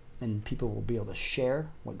up. And people will be able to share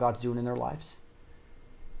what God's doing in their lives.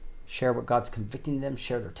 Share what God's convicting them.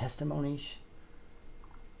 Share their testimonies.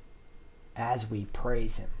 As we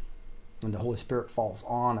praise him. And the Holy Spirit falls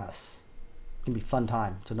on us. It's going to be a fun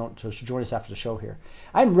time. So join us after the show here.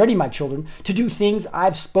 I'm ready, my children, to do things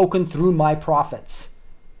I've spoken through my prophets.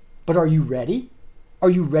 But are you ready?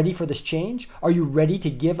 Are you ready for this change? Are you ready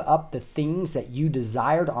to give up the things that you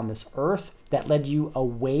desired on this earth that led you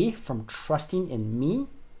away from trusting in me?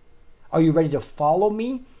 Are you ready to follow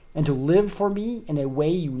me and to live for me in a way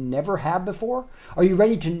you never have before? Are you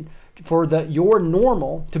ready for your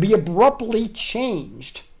normal to be abruptly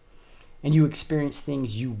changed and you experience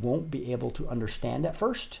things you won't be able to understand at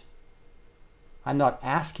first? I'm not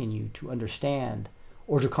asking you to understand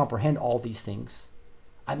or to comprehend all these things.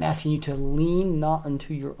 I'm asking you to lean not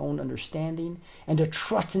unto your own understanding and to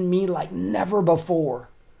trust in me like never before.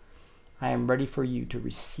 I am ready for you to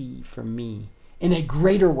receive from me in a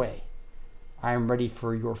greater way. I am ready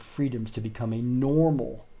for your freedoms to become a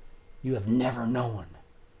normal you have never known.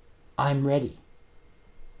 I'm ready.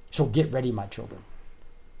 So get ready, my children,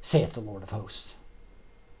 saith the Lord of hosts.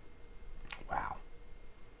 Wow.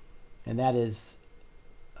 And that is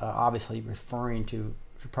obviously referring to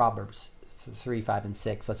Proverbs 3, 5, and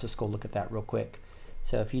 6. Let's just go look at that real quick.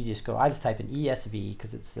 So if you just go, I just type in ESV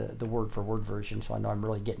because it's the word for word version, so I know I'm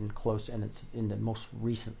really getting close, and it's in the most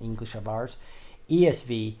recent English of ours.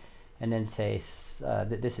 ESV, and then say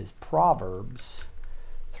that this is Proverbs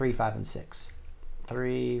 3, 5, and 6.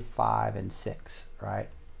 3, 5, and 6, right?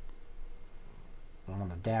 I'm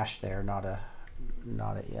on a dash there, not a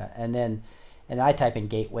yeah. And I type in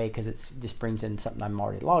gateway because it just brings in something I'm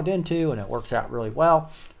already logged into, and it works out really well.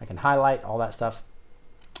 I can highlight all that stuff.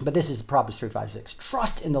 But this is Proverbs 3, 5, 6.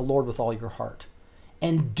 Trust in the Lord with all your heart,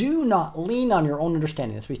 and do not lean on your own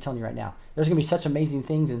understanding. That's what he's telling you right now. There's going to be such amazing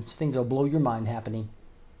things, and things that will blow your mind happening.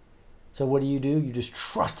 So what do? You just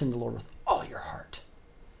trust in the Lord with all your heart.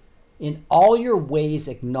 In all your ways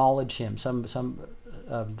acknowledge him. Some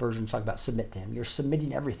versions talk about submit to him. You're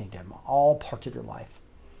submitting everything to him, all parts of your life.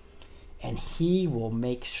 And he will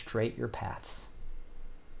make straight your paths.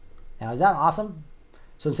 Now, is that awesome?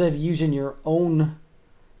 So instead of using your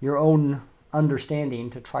own understanding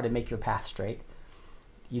to try to make your path straight,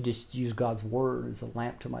 you just use God's word as a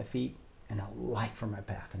lamp to my feet and a light for my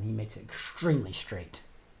path, and he makes it extremely straight.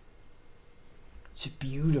 It's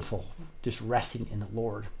beautiful, just resting in the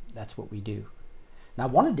Lord. That's what we do. Now, I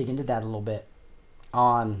want to dig into that a little bit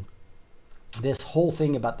on this whole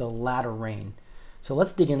thing about the latter rain. So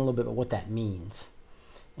let's dig in a little bit about what that means.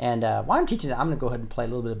 And while I'm teaching that, I'm going to go ahead and play a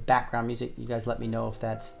little bit of background music. You guys let me know if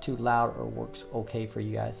that's too loud or works okay for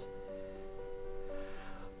you guys.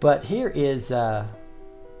 But here is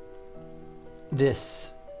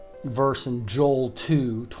this verse in Joel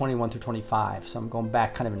 2, 21 through 25. So I'm going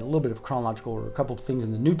back kind of in a little bit of chronological order. A couple of things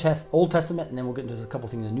in the Old Testament, and then we'll get into a couple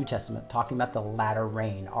of things in the New Testament, talking about the latter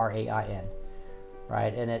rain, R-A-I-N.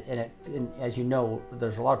 Right? And as you know,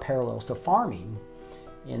 there's a lot of parallels to farming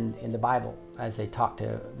in the Bible, as they talk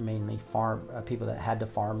to mainly people that had to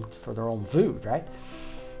farm for their own food, right?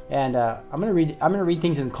 And I'm going to read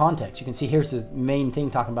things in context. You can see here's the main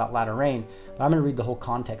thing talking about latter rain, but I'm going to read the whole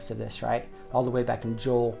context of this, right? All the way back in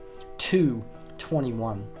Joel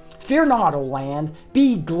 2:21. Fear not, O land,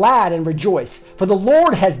 be glad and rejoice, for the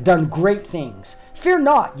Lord has done great things. Fear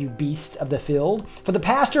not, you beasts of the field, for the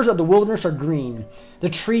pastures of the wilderness are green. The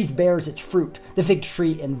trees bears its fruit, the fig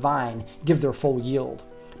tree and vine give their full yield.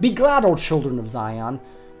 Be glad, O children of Zion,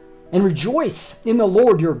 and rejoice in the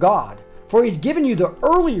Lord your God, for he has given you the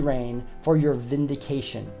early rain for your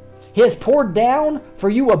vindication. He has poured down for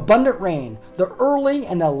you abundant rain, the early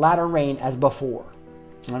and the latter rain as before.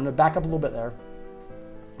 I'm going to back up a little bit there,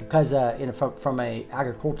 because from an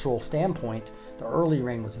agricultural standpoint, the early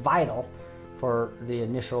rain was vital for the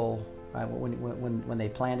initial when they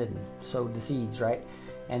planted and sowed the seeds, right?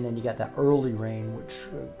 And then you got that early rain, which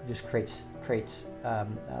just creates a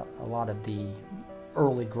lot of the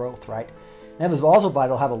early growth, right? And it was also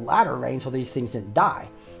vital to have a latter rain so these things didn't die,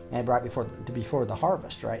 and right before the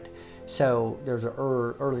harvest, right? So there's an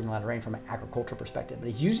early and latter rain from an agricultural perspective, but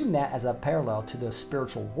he's using that as a parallel to the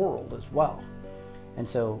spiritual world as well. And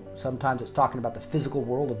so sometimes it's talking about the physical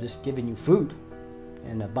world of just giving you food,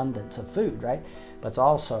 an abundance of food, right? But it's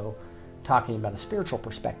also talking about a spiritual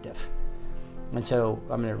perspective. And so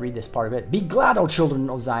I'm going to read this part of it. Be glad, O children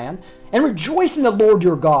of Zion, and rejoice in the Lord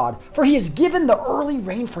your God, for he has given the early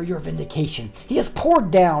rain for your vindication. He has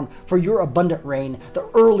poured down for your abundant rain, the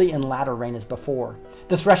early and latter rain as before.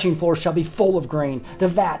 The threshing floors shall be full of grain. The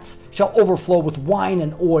vats shall overflow with wine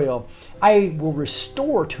and oil. I will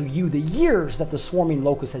restore to you the years that the swarming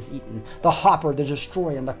locust has eaten, the hopper, the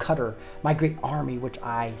destroyer, and the cutter, my great army which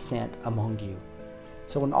I sent among you.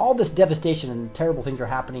 So when all this devastation and terrible things are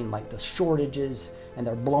happening, like the shortages, and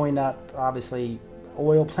they're blowing up, obviously,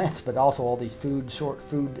 oil plants, but also all these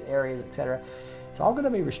food areas, etc., it's all going to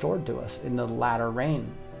be restored to us in the latter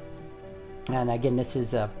rain. And again, this is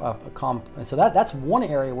so that's one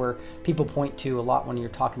area where people point to a lot when you're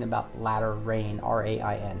talking about latter rain,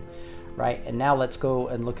 R-A-I-N, right? And now let's go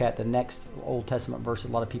and look at the next Old Testament verse a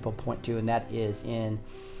lot of people point to, and that is in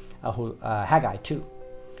Haggai 2.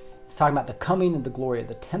 It's talking about the coming and the glory of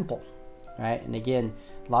the temple, right? And again,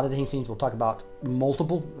 a lot of these things we'll talk about a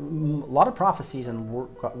lot of prophecies and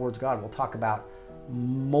words of God will talk about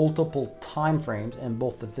multiple time frames in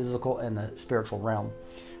both the physical and the spiritual realm,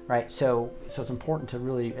 right? So it's important to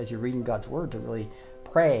really, as you're reading God's word, to really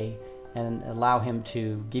pray and allow him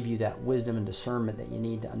to give you that wisdom and discernment that you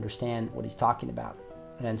need to understand what he's talking about.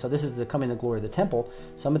 And so this is the coming and glory of the temple.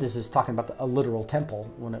 Some of this is talking about a literal temple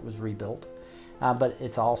when it was rebuilt. But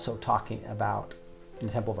it's also talking about the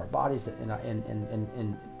temple of our bodies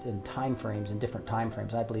in time frames, in different time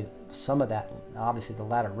frames. I believe some of that, obviously the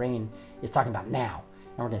latter rain, is talking about now.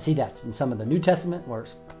 And we're going to see that in some of the New Testament, where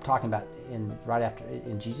it's talking about right after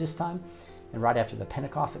Jesus' time and right after the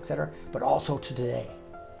Pentecost, etc., but also to today.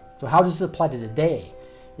 So how does this apply to today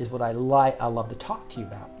is what I love to talk to you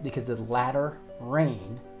about, because the latter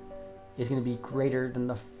rain is going to be greater than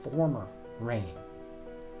the former rain.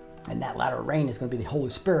 And that latter rain is going to be the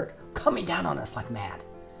Holy Spirit coming down on us like mad.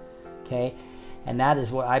 Okay? And that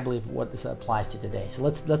is what I believe what this applies to today. So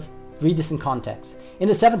let's read this in context. In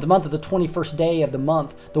the 7th month of the 21st day of the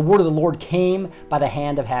month, the word of the Lord came by the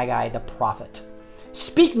hand of Haggai the prophet.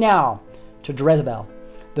 Speak now to Jezebel,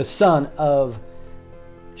 the son of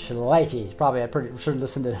Shalaiti. Probably I should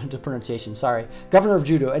listen to pronunciation. Sorry. Governor of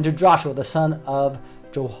Judah, and to Joshua, the son of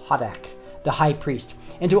Johadak, the high priest,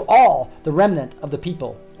 and to all the remnant of the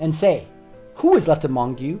people, and say, who is left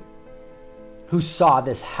among you who saw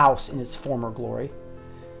this house in its former glory?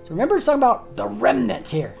 So remember, it's talking about the remnant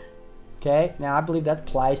here. Okay, now I believe that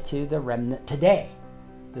applies to the remnant today.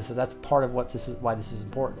 That's part of why this is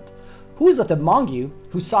important. Who is left among you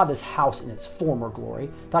who saw this house in its former glory?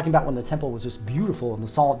 Talking about when the temple was just beautiful in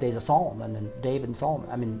the days of Solomon and David and Solomon.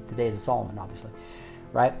 I mean, the days of Solomon, obviously.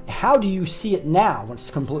 Right? How do you see it now when it's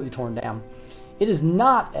completely torn down? It is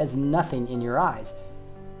not as nothing in your eyes.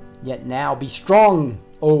 Yet now be strong,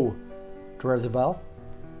 O Jezebel.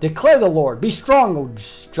 Declare the Lord. Be strong, O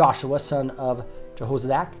Joshua, son of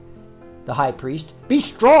Jehozadak, the high priest. Be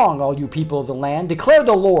strong, all you people of the land. Declare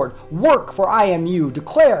the Lord. Work, for I am you.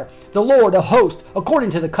 Declare the Lord of hosts,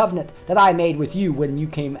 according to the covenant that I made with you when you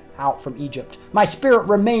came out from Egypt. My spirit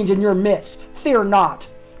remains in your midst. Fear not,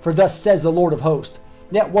 for thus says the Lord of hosts.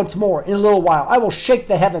 Yet once more, in a little while, I will shake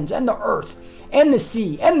the heavens and the earth, and the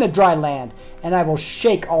sea, and the dry land, and I will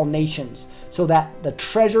shake all nations, so that the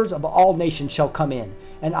treasures of all nations shall come in,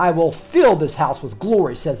 and I will fill this house with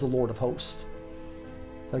glory, says the Lord of hosts.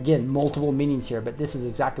 So again, multiple meanings here, but this is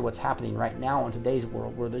exactly what's happening right now in today's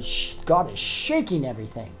world, where God is shaking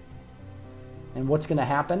everything. And what's going to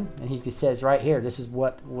happen? And he says right here, this is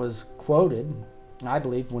what was quoted, I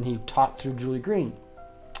believe, when he taught through Julie Green.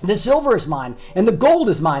 The silver is mine, and the gold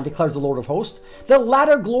is mine, declares the Lord of hosts. The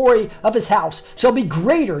latter glory of his house shall be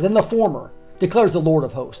greater than the former, declares the Lord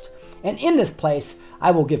of hosts. And in this place I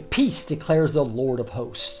will give peace, declares the Lord of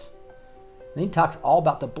hosts. And he talks all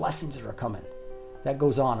about the blessings that are coming. That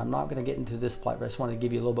goes on. I'm not going to get into this part, but I just wanted to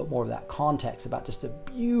give you a little bit more of that context about just the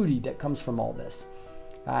beauty that comes from all this,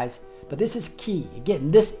 guys. But this is key. Again,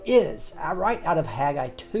 this is right out of Haggai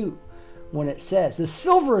 2. When it says, the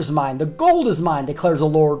silver is mine, the gold is mine, declares the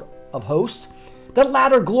Lord of hosts. The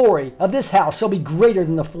latter glory of this house shall be greater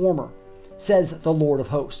than the former, says the Lord of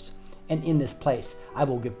hosts. And in this place I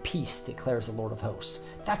will give peace, declares the Lord of hosts.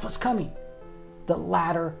 That's what's coming. The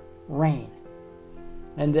latter rain.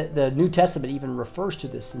 And the New Testament even refers to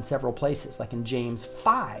this in several places, like in James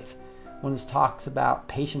 5, when it talks about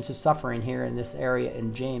patience and suffering here in this area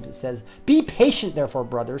in James. It says, "Be patient, therefore,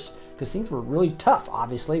 brothers," because things were really tough,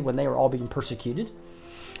 obviously, when they were all being persecuted,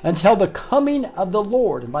 "until the coming of the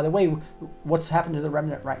Lord." And by the way, what's happened to the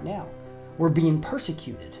remnant right now? We're being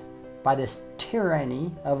persecuted by this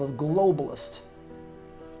tyranny of a globalist,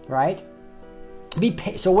 right?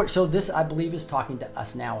 So this, I believe, is talking to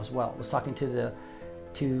us now as well. It was talking to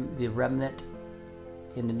the remnant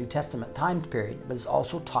in the New Testament time period, but it's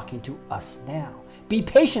also talking to us now. "Be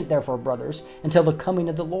patient, therefore, brothers, until the coming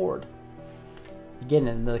of the Lord." Again,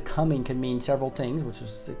 and the coming can mean several things, which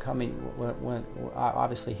is the coming. When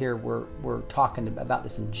obviously here we're talking about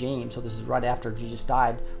this in James, so this is right after Jesus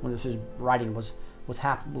died, when this writing was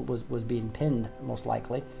being penned, most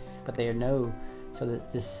likely. But they know. So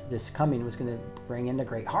that this coming was going to bring in the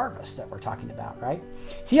great harvest that we're talking about, right?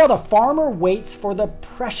 "See how the farmer waits for the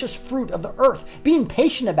precious fruit of the earth, being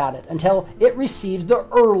patient about it until it receives the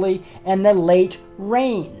early and the late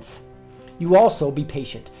rains. You also be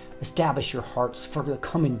patient. Establish your hearts, for the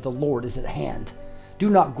coming of the Lord is at hand. Do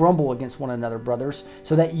not grumble against one another, brothers,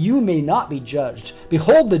 so that you may not be judged.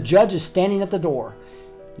 Behold, the judge is standing at the door."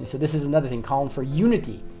 And so this is another thing, calling for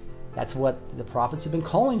unity. That's what the prophets have been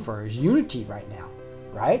calling for, is unity right now,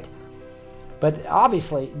 right? But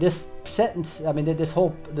obviously, this sentence, this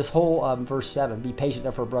whole verse 7, "Be patient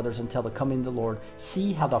therefore, brothers, until the coming of the Lord.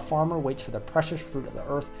 See how the farmer waits for the precious fruit of the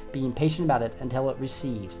earth, being patient about it until it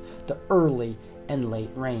receives the early and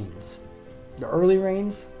late rains." The early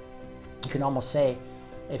rains, you can almost say,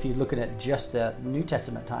 if you're looking at just the New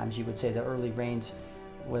Testament times, you would say the early rains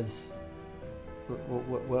was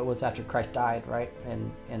after Christ died, right?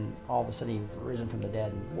 And all of a sudden he was risen from the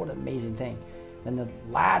dead. And what an amazing thing. And the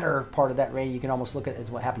latter part of that rain, you can almost look at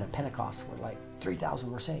as what happened at Pentecost, where like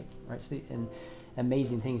 3,000 were saved, right? And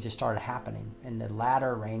amazing things just started happening. And the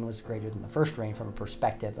latter rain was greater than the first rain from a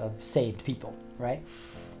perspective of saved people, right?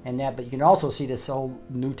 But you can also see this whole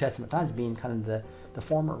New Testament times being kind of the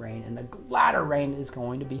former rain, and the latter rain is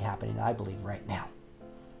going to be happening, I believe, right now,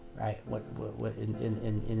 right?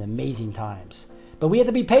 In amazing times. But we have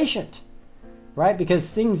to be patient, right? Because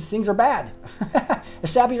things are bad.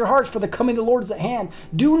 "Establish your hearts, for the coming of the Lord is at hand.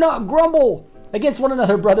 Do not grumble against one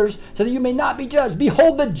another, brothers, so that you may not be judged.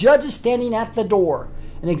 Behold, the judge is standing at the door.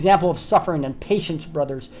 An example of suffering and patience,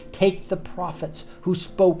 brothers. Take the prophets who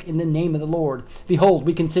spoke in the name of the Lord. Behold,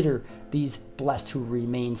 we consider these blessed who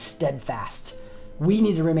remain steadfast." We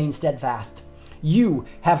need to remain steadfast. "You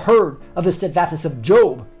have heard of the steadfastness of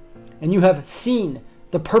Job, and you have seen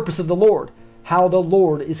the purpose of the Lord, how the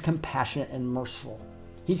Lord is compassionate and merciful."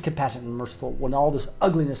 He's compassionate and merciful when all this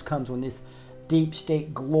ugliness comes, when this deep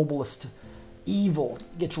state globalist evil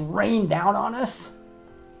gets rained down on us.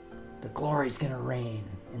 The glory is going to reign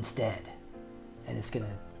instead, and it's going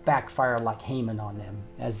to backfire like Haman on them,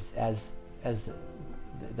 as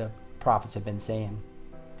the prophets have been saying.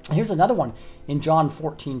 And here's another one in John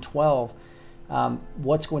 14:12.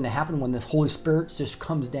 What's going to happen when the Holy Spirit just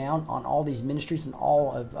comes down on all these ministries and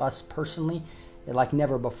all of us personally, like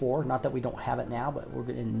never before? Not that we don't have it now, but we're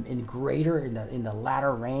in greater in the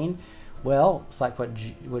latter rain. Well, it's like what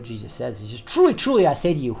Jesus says. He says, "Truly, truly, I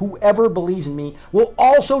say to you, whoever believes in me will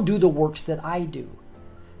also do the works that I do."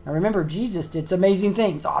 Now remember, Jesus did some amazing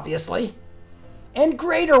things, obviously. "And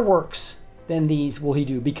greater works than these will he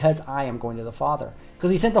do, because I am going to the Father."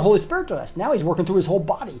 Because he sent the Holy Spirit to us. Now he's working through his whole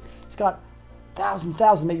body. He's got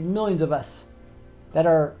thousands, maybe millions of us that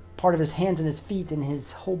are part of his hands and his feet and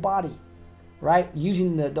his whole body, right?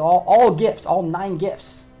 Using all gifts, all 9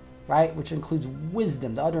 gifts, right? Which includes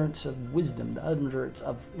wisdom, the utterance of wisdom, the utterance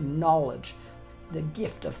of knowledge, the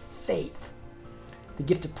gift of faith, the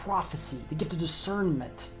gift of prophecy, the gift of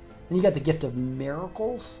discernment. And you got the gift of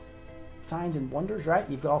miracles, signs and wonders, right?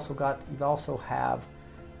 You also have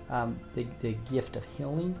the gift of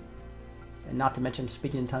healing, and not to mention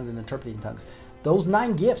speaking in tongues and interpreting in tongues. Those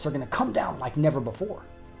 9 gifts are going to come down like never before.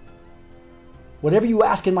 "Whatever you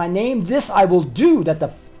ask in my name, this I will do, that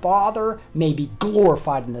the Father may be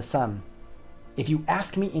glorified in the Son. If you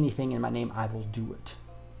ask me anything in my name, I will do it."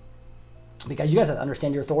 Because you got to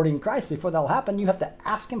understand your authority in Christ. Before that'll happen, you have to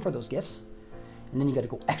ask him for those gifts, and then you got to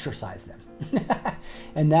go exercise them.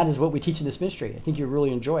 And that is what we teach in this ministry. I think you'll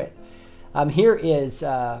really enjoy it. Here is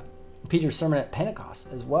Peter's sermon at Pentecost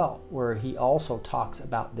as well, where he also talks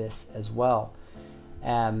about this as well,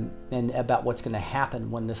 and about what's going to happen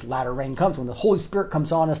when this latter rain comes, when the Holy Spirit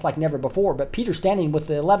comes on us like never before. But Peter, standing with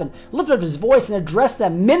the 11, lifted up his voice and addressed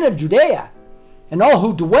them, "Men of Judea, and all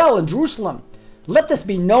who dwell in Jerusalem, let this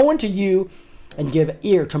be known to you, and give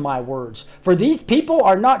ear to my words. For these people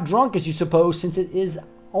are not drunk as you suppose, since it is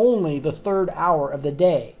only the 3rd hour of the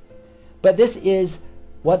day. But this is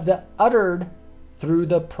what the uttered through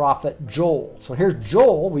the prophet Joel. So here's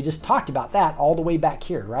Joel. We just talked about that all the way back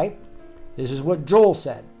here, right? This is what Joel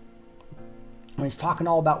said. When he's talking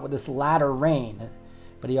all about with this latter rain.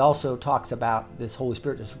 But he also talks about this Holy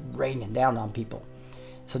Spirit just raining down on people.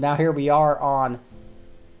 So now here we are on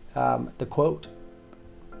the quote.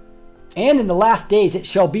 And in the last days it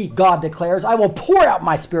shall be, God declares, I will pour out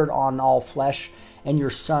my Spirit on all flesh, and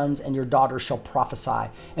your sons and your daughters shall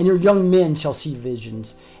prophesy, and your young men shall see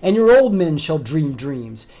visions, and your old men shall dream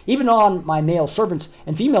dreams. Even on my male servants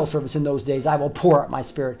and female servants in those days I will pour out my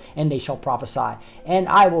Spirit, and they shall prophesy. And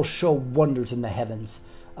I will show wonders in the heavens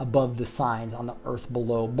above, the signs on the earth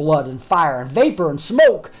below, blood and fire and vapor and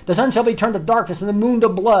smoke. The sun shall be turned to darkness and the moon to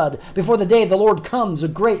blood before the day of the Lord comes, a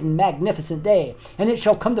great and magnificent day. And it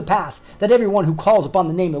shall come to pass that everyone who calls upon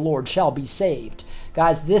the name of the Lord shall be saved.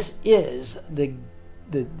 Guys, this is the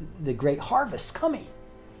great harvest coming.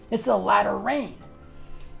 It's the latter rain.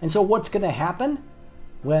 And so what's going to happen?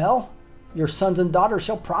 Well, your sons and daughters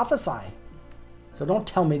shall prophesy. So don't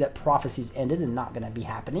tell me that prophecy's ended and not going to be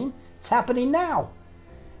happening. It's happening now.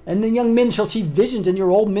 And the young men shall see visions, and your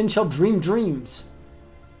old men shall dream dreams.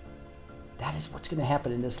 That is what's going to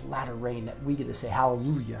happen in this latter rain, that we get to say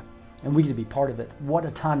hallelujah, and we get to be part of it. What a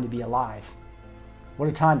time to be alive. What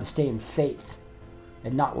a time to stay in faith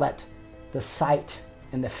and not let the sight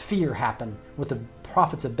and the fear happen with the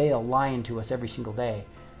prophets of Baal lying to us every single day,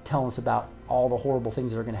 telling us about all the horrible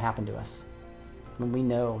things that are going to happen to us. When we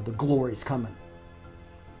know the glory is coming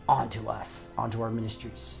onto us, onto our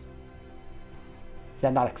ministries. Is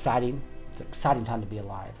that not exciting? It's an exciting time to be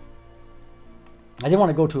alive. I did want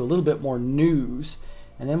to go to a little bit more news,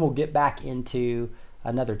 and then we'll get back into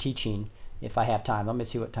another teaching if I have time. Let me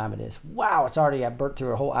see what time it is. Wow, I've burnt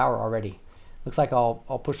through a whole hour already. Looks like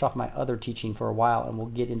I'll push off my other teaching for a while, and we'll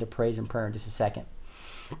get into praise and prayer in just a second.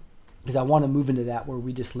 Because I want to move into that where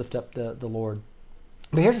we just lift up the Lord.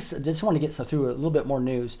 But I just want to get through a little bit more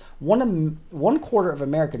news. One quarter of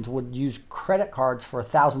Americans would use credit cards for a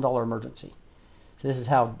 $1,000 emergency. So this is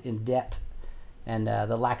how in debt and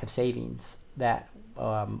the lack of savings that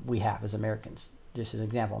we have as Americans. Just as an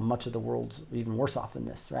example, much of the world's even worse off than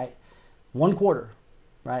this, right? One quarter,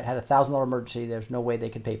 right, had a $1,000 emergency. There's no way they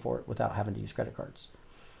could pay for it without having to use credit cards.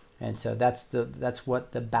 And so that's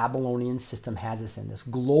what the Babylonian system has us in. This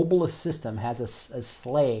globalist system has us as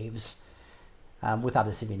slaves without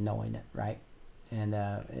us even knowing it, right? And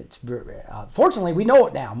fortunately, we know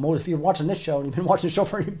it now. If you're watching this show and you've been watching the show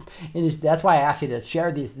that's why I asked you to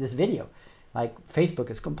share this video. Like Facebook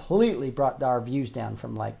has completely brought our views down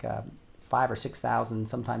from like 5,000 or 6,000,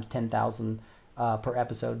 sometimes 10,000 per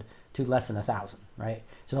episode to less than 1,000. Right.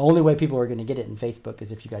 So the only way people are going to get it in Facebook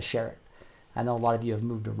is if you guys share it. I know a lot of you have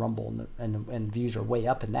moved to Rumble and views are way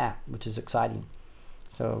up in that, which is exciting.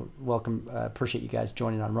 So welcome. Appreciate you guys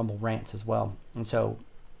joining on Rumble Rants as well. And so.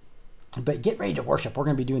 But get ready to worship. We're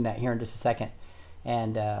going to be doing that here in just a second.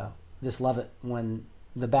 And just love it when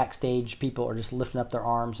the backstage people are just lifting up their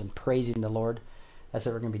arms and praising the Lord. That's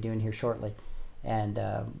what we're going to be doing here shortly. And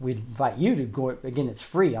we invite you to go. Again, it's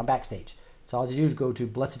free on Backstage. So all you do is go to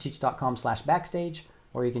blessedteach.com/backstage,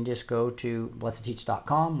 or you can just go to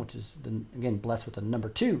blessedteach.com, which is, again, blessed with the number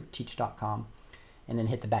 2, teach.com, and then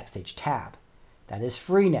hit the Backstage tab. That is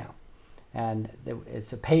free now. And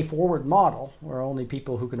it's a pay-forward model where only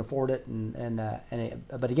people who can afford it.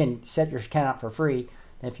 But again, set your account out for free.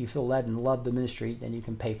 And if you feel led and love the ministry, then you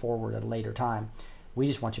can pay forward at a later time. We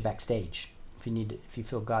just want you backstage. If you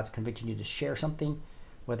feel God's convicting you to share something,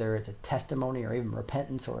 whether it's a testimony or even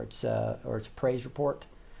repentance, or it's a praise report,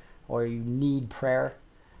 or you need prayer,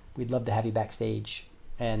 we'd love to have you backstage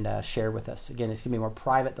and share with us. Again, it's going to be more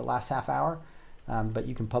private the last half hour, but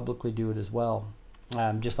you can publicly do it as well.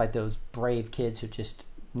 Just like those brave kids who just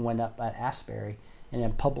went up at Asbury and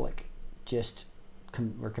in public just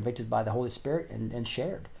were convicted by the Holy Spirit and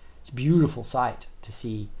shared. It's a beautiful sight to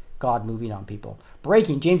see God moving on people.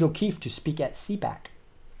 Breaking, James O'Keefe to speak at CPAC.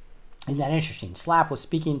 Isn't that interesting? Slap was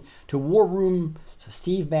speaking to War Room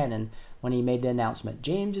Steve Bannon when he made the announcement,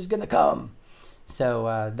 James is going to come.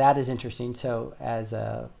 So that is interesting. So as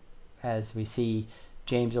we see,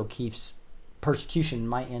 James O'Keefe's persecution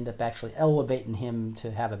might end up actually elevating him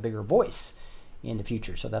to have a bigger voice in the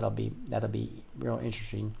future. So that'll be real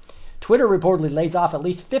interesting. Twitter reportedly lays off at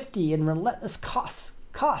least 50 in relentless cost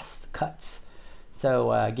cuts.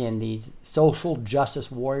 So again, these social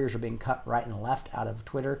justice warriors are being cut right and left out of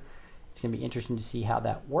Twitter. It's going to be interesting to see how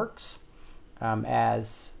that works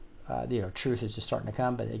as truth is just starting to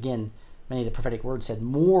come. But again, many of the prophetic words said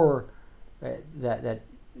more that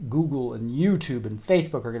Google and YouTube and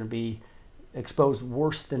Facebook are going to be exposed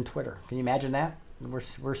worse than Twitter. Can you imagine that?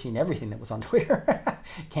 We're seeing everything that was on Twitter.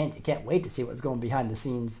 Can't wait to see what's going behind the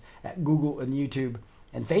scenes at Google and YouTube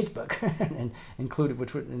and Facebook, and included,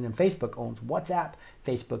 and then Facebook owns WhatsApp,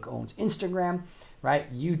 Facebook owns Instagram, right?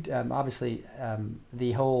 Obviously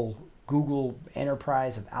the whole Google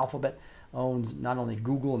enterprise of Alphabet owns not only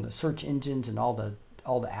Google and the search engines and all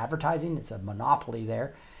the advertising. It's a monopoly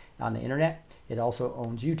there on the internet. It also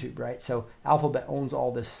owns YouTube, right? So Alphabet owns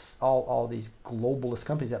all these globalist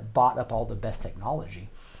companies that bought up all the best technology.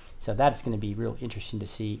 So that's going to be real interesting to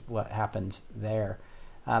see what happens there.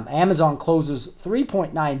 Amazon closes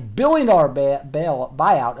 $3.9 billion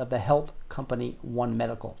buyout of the health company One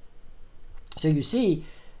Medical. So you see,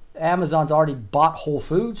 Amazon's already bought Whole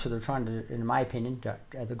Foods, so they're trying to, in my opinion,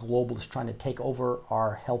 the globalists trying to take over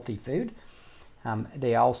our healthy food.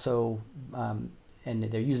 They also, and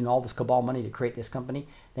they're using all this cabal money to create this company.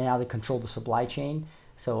 Now they control the supply chain,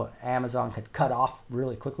 so Amazon could cut off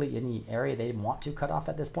really quickly any area they didn't want to cut off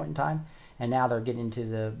at this point in time. And now they're getting into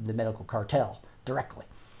the medical cartel directly,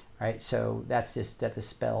 right? So that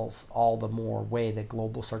dispels all the more way the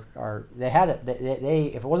globalists are. They had it.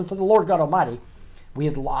 They if it wasn't for the Lord God Almighty, we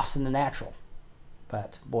had lost in the natural.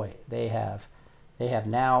 But boy, they have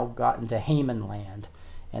now gotten to Haman land,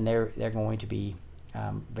 and they're going to be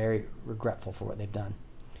very regretful for what they've done.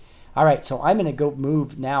 All right, so I'm going to go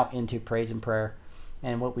move now into praise and prayer,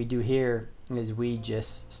 and what we do here is we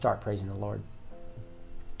just start praising the Lord.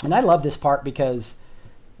 And I love this part because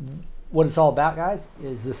what it's all about, guys,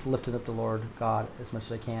 is just lifting up the Lord God as much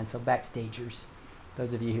as I can. So backstagers,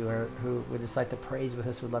 those of you who would just like to praise with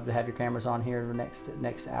us, would love to have your cameras on here the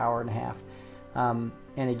next hour and a half. And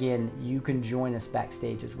again, you can join us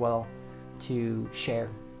backstage as well to share.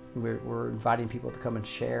 We're inviting people to come and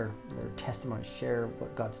share their testimony, share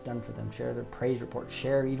what God's done for them, share their praise report,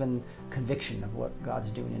 share even conviction of what God's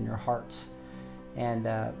doing in their hearts. And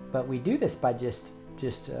but we do this by just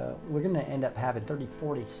we're going to end up having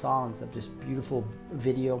 30-40 songs of just beautiful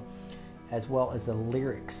video, as well as the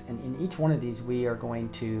lyrics. And in each one of these, we are going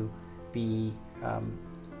to be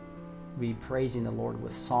praising the Lord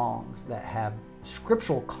with songs that have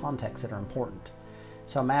scriptural context that are important.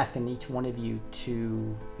 So I'm asking each one of you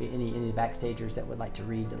to, any backstagers that would like to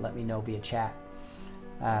read, to let me know via chat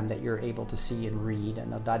that you're able to see and read. I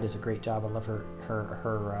know Di does a great job. I love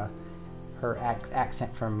her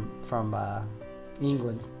accent from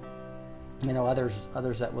England. You know,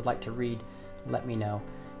 others that would like to read, let me know.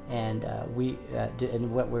 And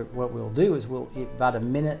what we'll do is about a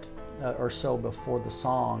minute or so before the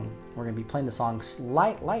song, we're going to be playing the song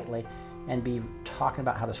lightly and be talking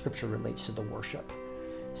about how the scripture relates to the worship.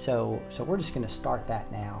 So we're just going to start that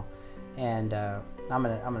now, and I'm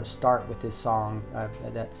gonna start with this song.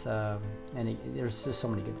 There's just so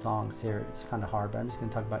many good songs here. It's kind of hard, but I'm just going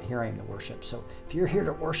to talk about "Here I Am to Worship." So if you're here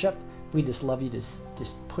to worship, we just love you to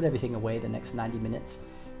just put everything away the next 90 minutes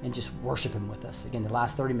and just worship Him with us. Again, the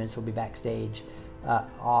last 30 minutes will be backstage,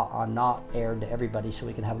 not aired to everybody, so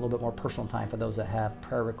we can have a little bit more personal time for those that have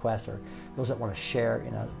prayer requests or those that want to share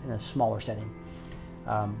in a smaller setting.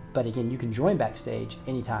 But again, you can join backstage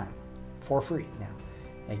anytime for free now.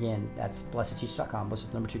 Again, that's blessedteach.com,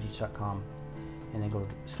 blessed2teach.com, and then go to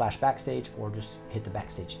 /backstage or just hit the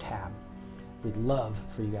backstage tab. We'd love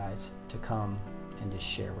for you guys to come and just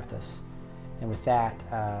share with us. And with that,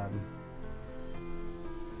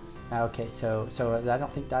 okay, so I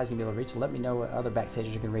don't think Di's gonna be able to reach. So let me know what other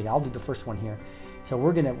backstagers are gonna read. I'll do the first one here. So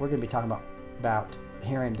we're gonna be talking about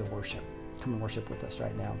 "Here I Am to Worship." Come and worship with us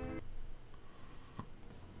right now.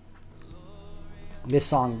 This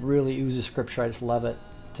song really oozes scripture. I just love it.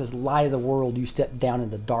 It says, "Light of the world, you step down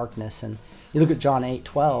into darkness." And you look at John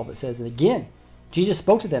 8:12. It says, and again, Jesus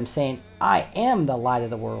spoke to them, saying, "I am the light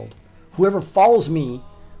of the world. Whoever follows me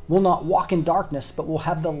will not walk in darkness, but will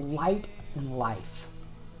have the light and life."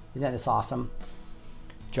 Isn't that awesome?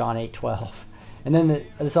 John 8:12. And then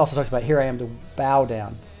this also talks about, "Here I am to bow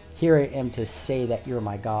down. Here I am to say that you're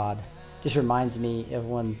my God." Just reminds me of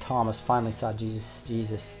when Thomas finally saw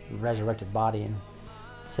Jesus' resurrected body, and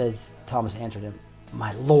says, Thomas answered him,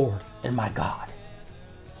 "My Lord and my God."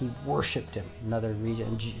 He worshipped him. Another reason.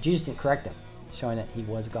 And Jesus didn't correct him, showing that he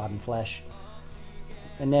was God in flesh.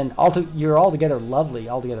 And then, "You're altogether lovely,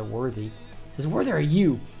 altogether worthy." It says, "Worthy are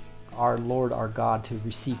you, our Lord, our God, to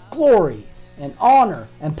receive glory and honor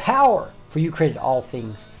and power, for you created all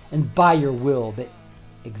things, and by your will they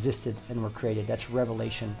existed and were created." That's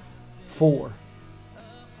Revelation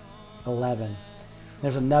 4:11.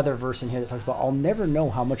 There's another verse in here that talks about, "I'll never know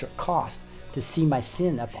how much it cost to see my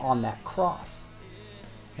sin up on that cross."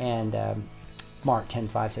 And Mark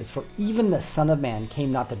 10:5 says, "For even the Son of Man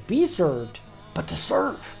came not to be served, but to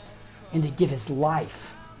serve, and to give his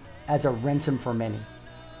life as a ransom for many."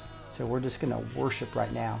 So we're just going to worship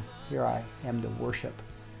right now. Here I am to worship.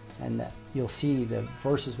 And you'll see the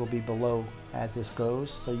verses will be below as this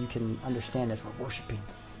goes, so you can understand as we're worshiping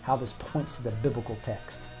how this points to the biblical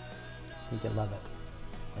text. I think you'll love it.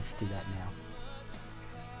 Let's do that now.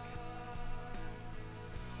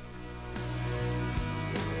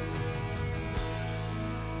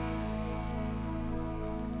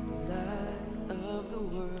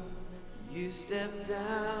 You step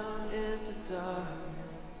down into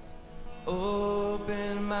darkness,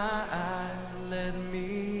 open my eyes, let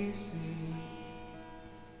me see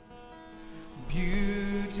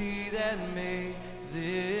beauty that made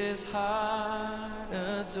this heart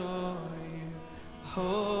adore you,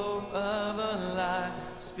 hope of a life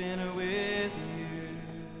spent with you.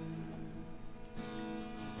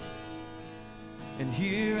 And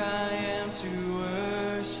here I am to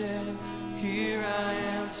worship, here I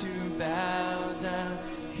am to bow down,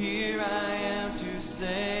 here I am to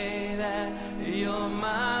say that you're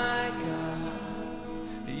my God.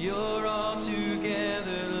 You're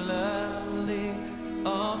altogether lovely,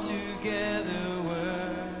 altogether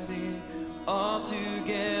worthy,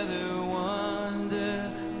 altogether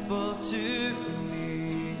wonderful to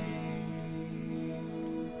me.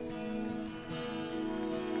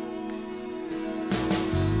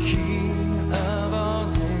 King of all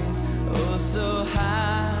days, oh so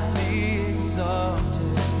highly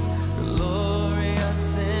exalted,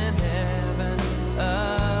 glorious in heaven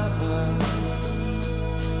above.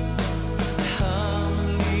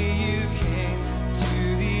 Humbly you came to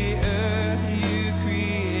the earth you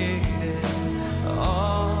created,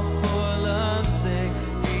 all for love's sake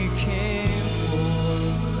became poor.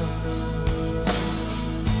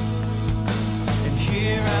 And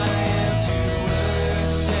here I am to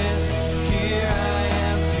worship, here I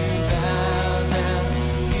am to bow down,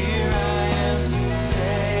 here I am to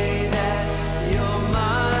say that you're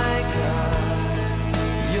my God.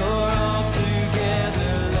 You're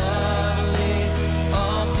altogether lovely,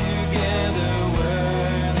 altogether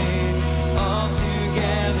worthy,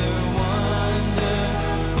 altogether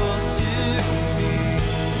wonderful to me.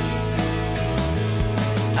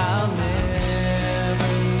 I'll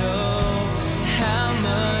never know how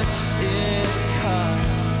much it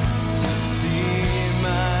costs to see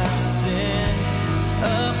my sin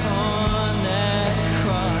upon that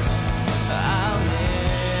cross. I'll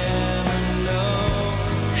never know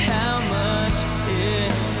how much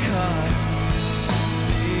it costs to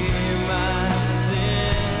see my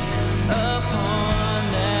sin upon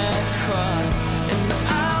that cross. And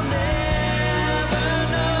I'll never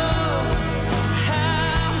know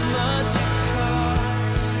how much it costs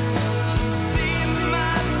to see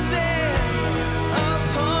my sin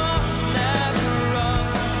upon that cross.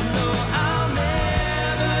 No, I'll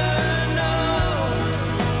never know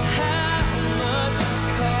how much it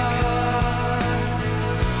costs.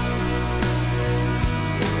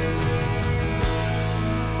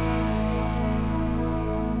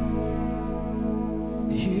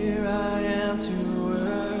 Here I am to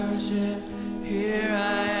worship, here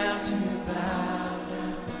I am to bow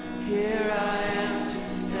down, here I am to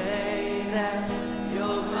say that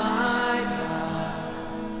you're my God.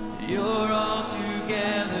 You're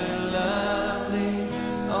altogether lovely,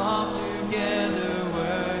 altogether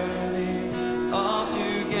worthy,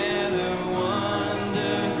 altogether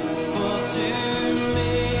wonderful to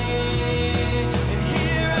me. And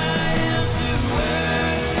here I am to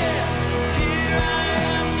worship, here I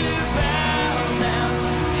am to bow down,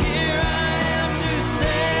 here I am to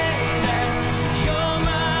say that you're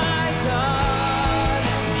my God.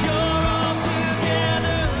 You're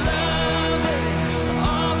altogether lovely,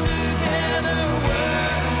 altogether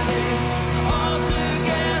worthy,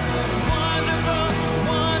 altogether wonderful,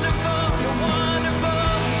 wonderful, wonderful.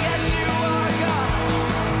 Yes, you are God.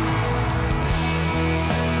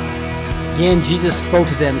 Again, Jesus spoke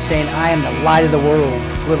to them, saying, "I am the light of the world.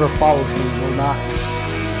 Whoever follows me will not."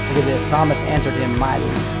 Look at this. Thomas answered him, "My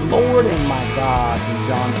Lord and my God," in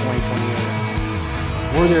John 20:28.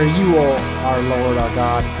 "Worthy are you, O our Lord, our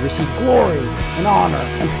God, to receive glory and honor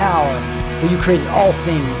and power, for you created all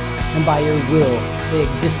things, and by your will they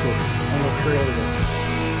existed and were created."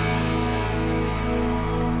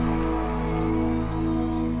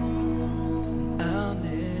 I'll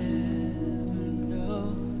never know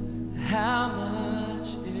how much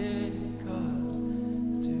it costs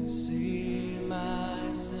to see my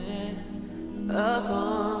sin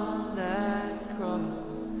upon that cross.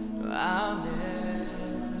 I'll never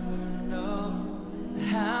know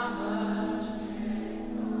how much it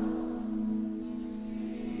costs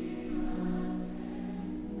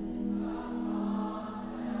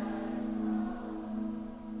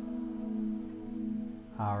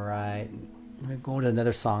I'm going to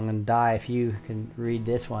another song and die if you can read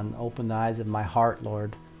this one. Open the eyes of my heart,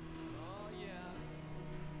 Lord.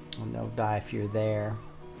 Oh, no, die if you're there.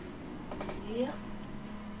 Yeah.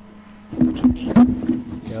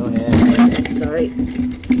 Go ahead. Sorry.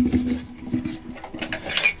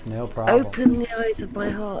 No problem. Open the eyes of my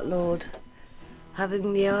heart, Lord.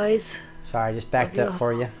 Having the eyes. Sorry, I just backed up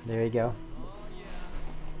for you. There you go.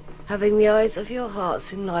 Having the eyes of your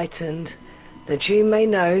hearts enlightened, that you may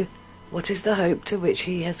know what is the hope to which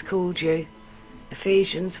he has called you.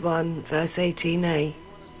 Ephesians 1 verse 18a.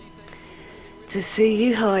 To see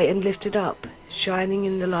you high and lifted up, shining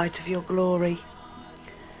in the light of your glory.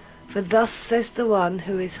 For thus says the one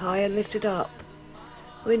who is high and lifted up,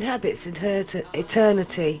 who inhabits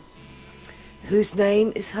eternity, whose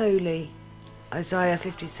name is holy. Isaiah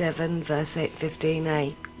 57 verse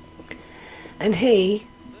 15a. And he,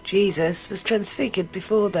 Jesus, was transfigured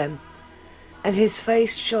before them, and his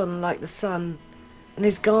face shone like the sun, and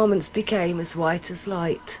his garments became as white as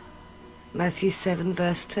light. Matthew 7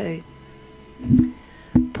 verse 2.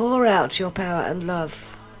 Pour out your power and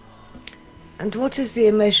love. And what is the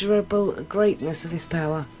immeasurable greatness of his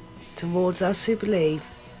power towards us who believe,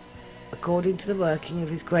 according to the working of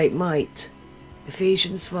his great might?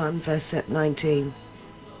 Ephesians 1 verse 19.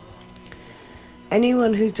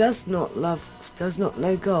 Anyone who does not love does not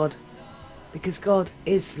know God, because God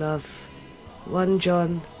is love. 1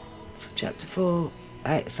 John chapter 4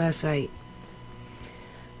 verse 8.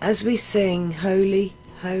 As we sing, holy,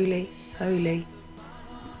 holy, holy.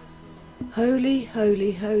 Holy,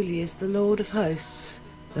 holy, holy is the Lord of hosts.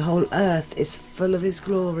 The whole earth is full of his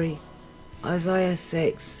glory. Isaiah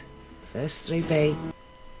 6 verse 3b.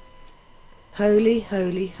 Holy,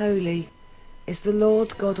 holy, holy is the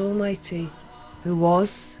Lord God Almighty, who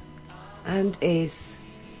was and is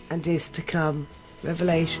to come.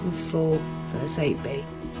 Revelations 4 verse 8b.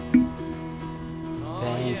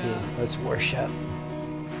 Thank you. Let's worship.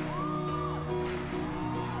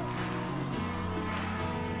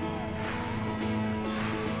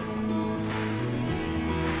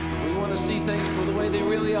 We want to see things for the way they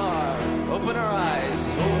really are. Open our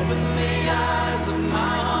eyes. Open the eyes of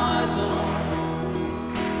my heart, Lord.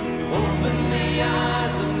 Open the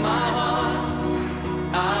eyes of my heart.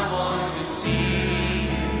 I want to see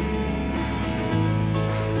you.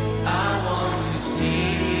 I want to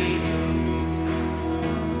see you.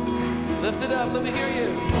 Lift it up, let me hear you.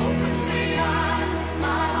 Open the eyes of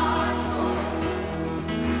my heart, Lord.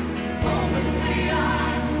 Open the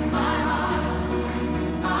eyes of my heart.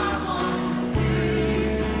 I want to see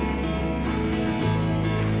you.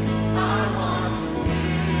 I want to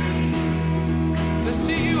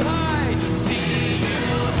see you high, to see you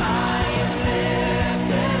high and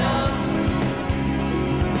lifted up,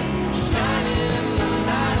 shining in the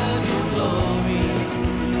light of your glory.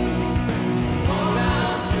 Pour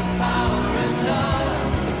out your power and love.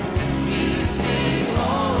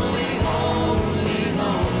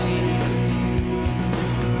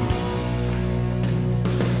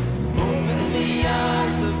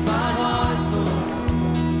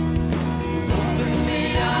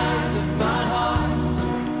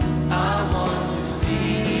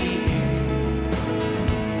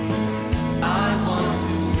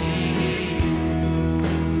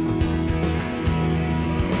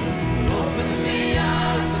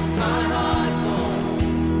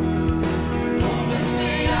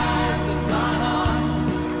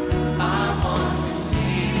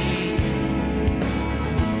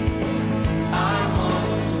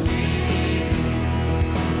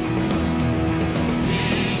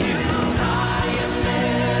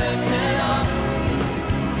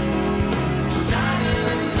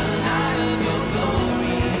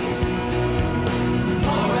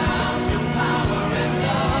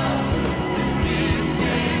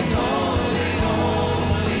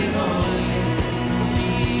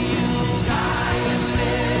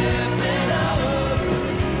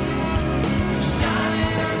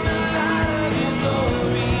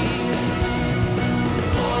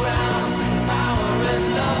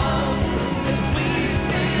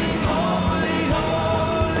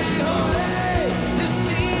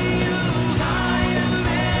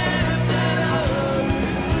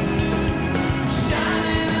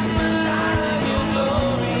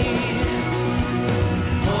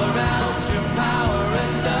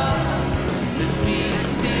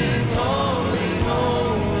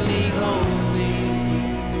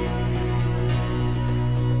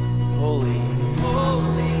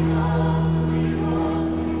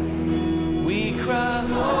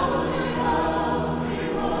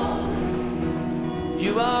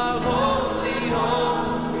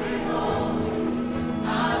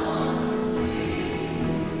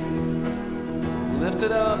 lift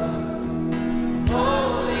it up.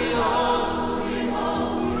 Holy, holy,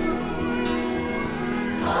 holy,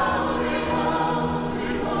 holy,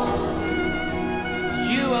 holy,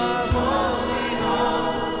 holy. You are holy,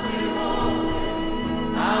 holy,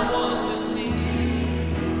 holy. I want to see.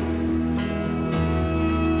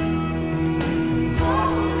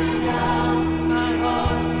 Holy eyes of my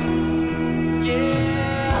heart.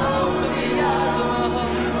 Yeah, open the eyes of my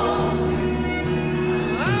heart.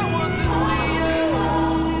 I want to see you.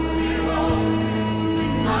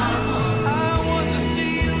 I want to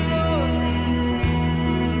see you, Lord.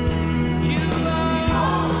 You are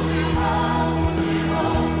holy, holy,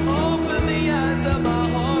 holy. Open the eyes of my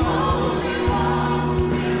heart. Holy,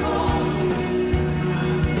 holy, holy.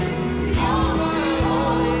 You are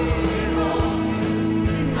holy, holy.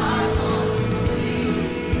 I want to see.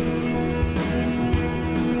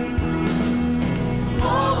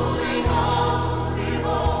 Holy, holy,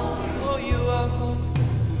 holy. Oh, you are holy.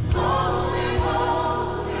 Holy,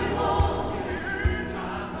 holy, holy.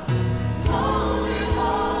 Holy,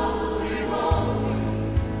 holy, holy.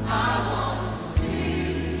 I want to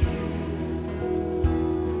see.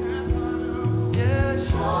 Yes,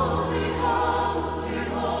 holy, holy,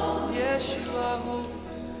 holy. Yes, you are holy.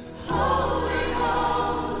 Holy,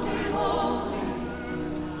 holy, holy.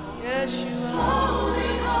 Yes, you are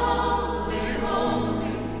holy, holy,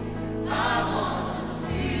 holy. I want to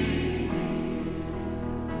see.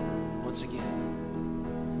 Once again.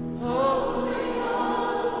 Holy,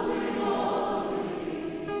 holy, holy.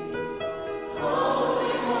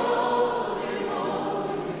 Holy, holy,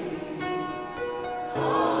 holy.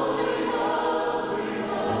 Holy, holy,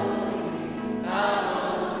 holy. I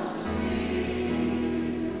want to see.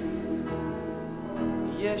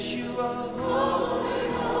 Yes, you are holy,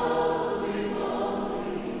 holy, holy.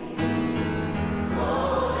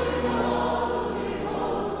 Holy, holy,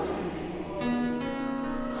 holy.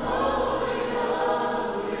 Holy,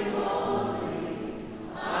 holy, holy.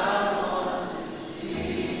 I want to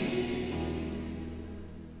see.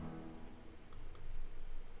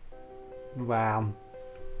 Wow.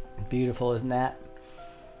 Beautiful, isn't that?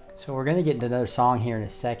 So we're going to get into another song here in a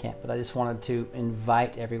second, but I just wanted to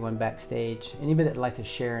invite everyone backstage. Anybody that'd like to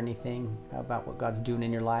share anything about what God's doing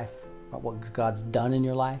in your life, about what God's done in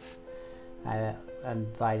your life, I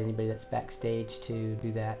invite anybody that's backstage to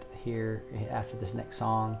do that here after this next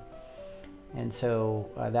song. And so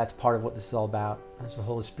that's part of what this is all about. As the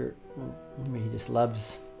Holy Spirit, He just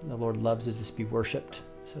loves, the Lord loves to just be worshipped.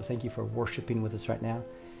 So thank you for worshiping with us right now.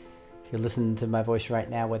 If you're listening to my voice right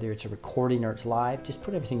now, whether it's a recording or it's live, just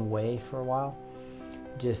put everything away for a while.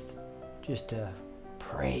 Just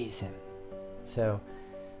praise Him. So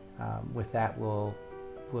with that, we'll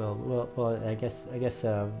I guess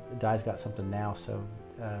Di's got something now. So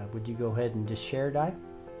would you go ahead and just share, Di?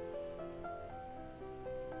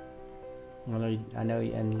 I know,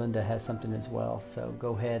 and Linda has something as well. So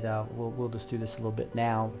go ahead. We'll just do this a little bit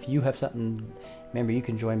now. If you have something, remember you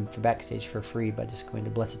can join for Backstage for free by just going to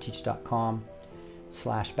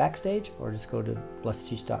blessedteach.com/backstage, or just go to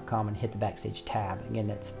blessedteach.com and hit the Backstage tab. Again,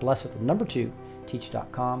 that's blessed with the number 2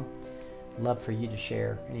 teach.com. Love for you to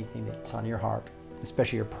share anything that's on your heart,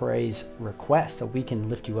 especially your praise requests, so we can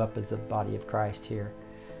lift you up as the body of Christ here.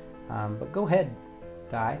 But go ahead,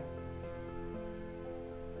 Di.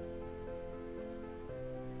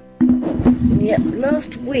 Yep,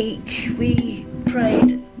 last week we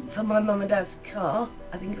prayed for my mum and dad's car.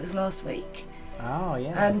 I think it was last week. Oh,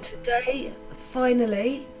 yeah. And today,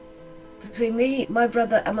 finally, between me, my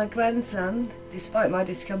brother and my grandson, despite my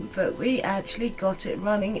discomfort, we actually got it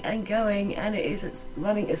running and going, and it is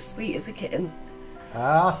running as sweet as a kitten.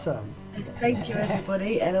 Awesome. Thank you,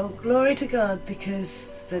 everybody, and all glory to God,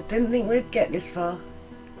 because I didn't think we'd get this far.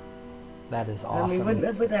 That is awesome. And we wouldn't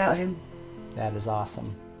have without him. That is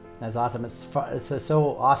awesome. That's awesome. It's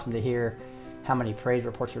so awesome to hear how many praise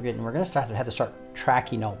reports we're getting. We're going to have to start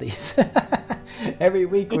tracking all these. Every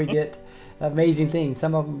week we get amazing things.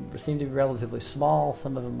 Some of them seem to be relatively small.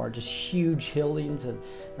 Some of them are just huge healings, and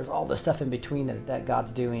there's all this stuff in between that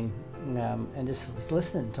God's doing, and just He's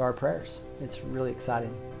listening to our prayers. It's really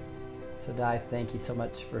exciting. So Di, thank you so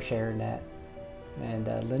much for sharing that. And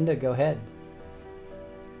Linda, go ahead.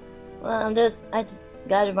 Well, I just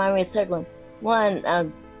got to remind me of second one.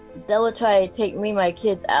 The devil tried to take me and my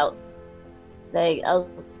kids out. It's like I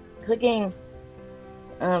was cooking,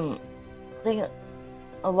 I think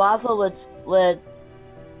a waffle with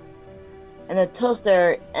and a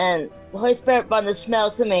toaster, and the Holy Spirit brought the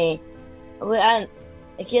smell to me. And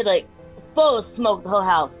a kid like full of smoke, the whole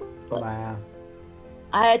house. Wow.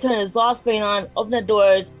 I had to turn the exhaust fan on, open the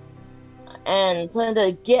doors, and something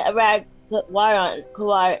to get a rag, put water on, cool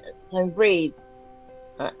water, and breathe.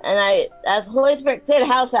 and I asked Holy Spirit, clear the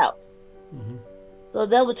house out. Mm-hmm. So the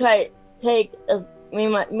devil tried to take us,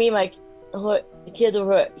 my the kids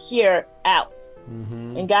over here out,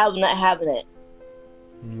 Mm-hmm. and God was not having it.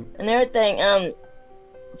 Mm-hmm. And everything.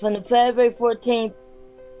 From the February 14th,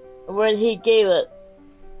 where He gave it,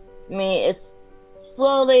 I mean, it's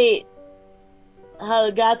slowly how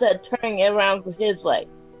God said turning it around for His way.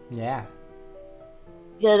 Yeah.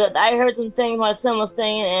 Because I heard some things my son was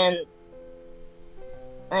saying, and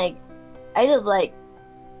like I just like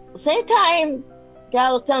same time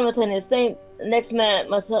God was telling me saying the same next minute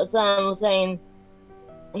my son was saying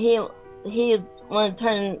he wanted to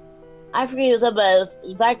turn. I forget what it was about. It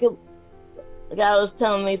was like God was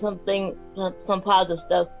telling me something, some positive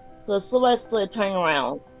stuff. So it's slowly turning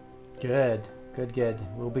around. Good.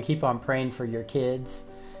 We'll keep on praying for your kids.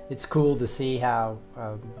 It's cool to see how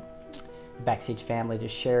the Backstage family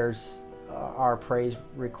just shares our praise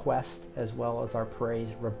requests as well as our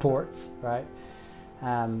praise reports, right?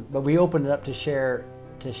 But we open it up to share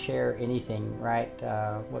anything, right?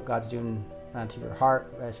 What God's doing to your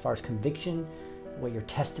heart as far as conviction, what your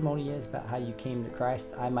testimony is about how you came to Christ.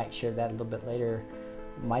 I might share that a little bit later,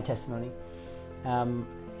 my testimony.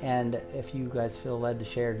 And if you guys feel led to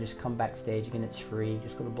share, just come backstage. Again, it's free.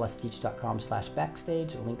 Just go to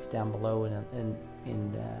blessedteach.com/backstage. The link's down below, and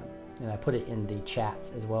I put it in the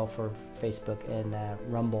chats as well for Facebook and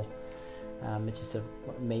Rumble. It's just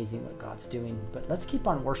amazing what God's doing. But let's keep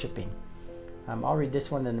on worshiping. I'll read this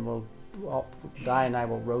one, and Di and I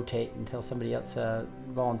will rotate until somebody else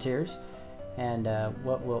volunteers. And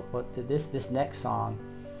this next song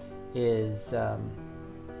is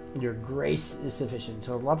Your Grace is Sufficient.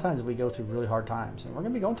 So a lot of times we go through really hard times, and we're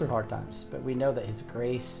going to be going through hard times, but we know that His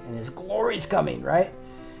grace and His glory is coming, right?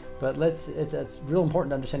 But it's real important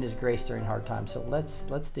to understand His grace during hard times. So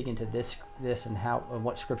let's dig into this and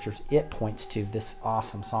what scriptures it points to. This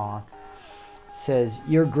awesome song says,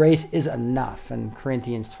 "Your grace is enough," and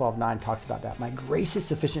Corinthians 12:9 talks about that. "My grace is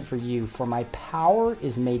sufficient for you, for my power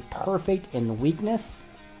is made perfect in weakness."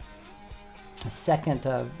 The second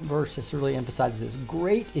verse just really emphasizes this.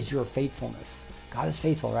 "Great is your faithfulness." God is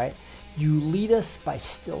faithful, right? "You lead us by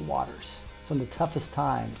still waters." So in the toughest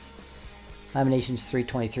times, Lamentations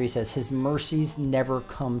 3:23 says, "His mercies never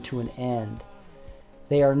come to an end.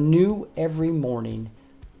 They are new every morning.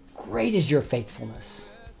 Great is your faithfulness."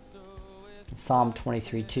 And Psalm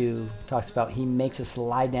 23:2 talks about He makes us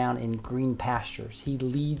lie down in green pastures. He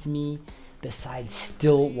leads me beside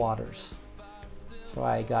still waters. That's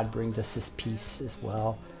why God brings us His peace as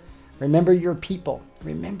well. "Remember your people.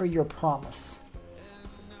 Remember your promise."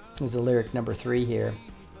 There's the lyric number 3 here.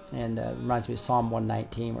 And it reminds me of Psalm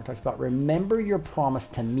 119, where it talks about, "Remember your promise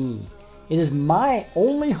to me. It is my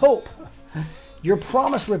only hope. Your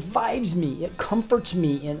promise revives me. It comforts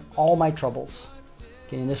me in all my troubles."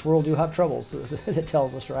 Okay, in this world you have troubles. It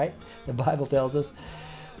tells us, right? The Bible tells us.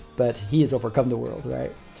 But He has overcome the world,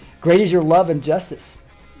 right? "Great is your love and justice,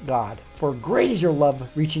 God. For great is your love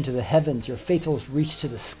reaching to the heavens. Your faithfulness reach to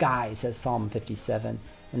the skies," says Psalm 57.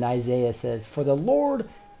 And Isaiah says, "For the Lord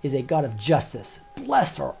is a God of justice.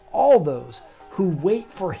 Blessed are all those who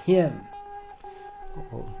wait for Him."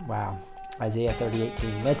 Oh, wow. Isaiah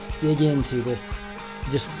 30:18. Let's dig into this.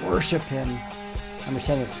 Just worship Him.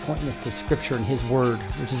 Understanding it's pointing us to Scripture and His Word,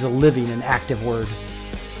 which is a living and active Word.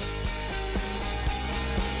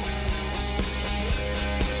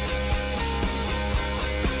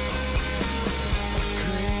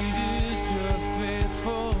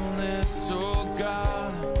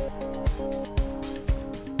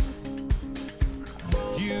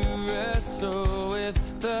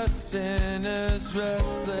 Sinner's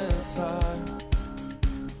restless heart.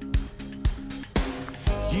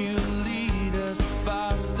 You lead us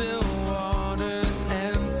by still waters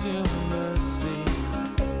and to mercy,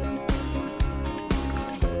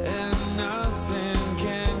 and nothing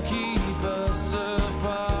can keep us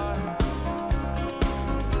apart.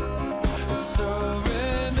 So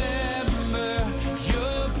remember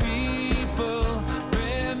your people,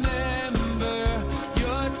 remember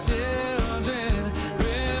your children.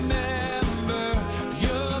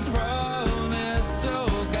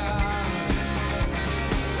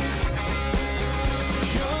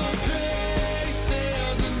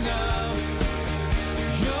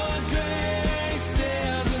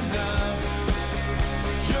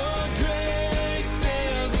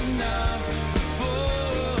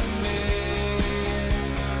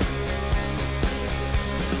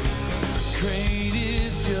 Great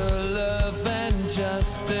is your love and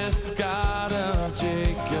justice, God of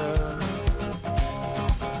Jacob.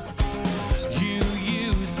 You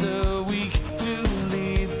use the weak to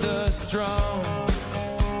lead the strong.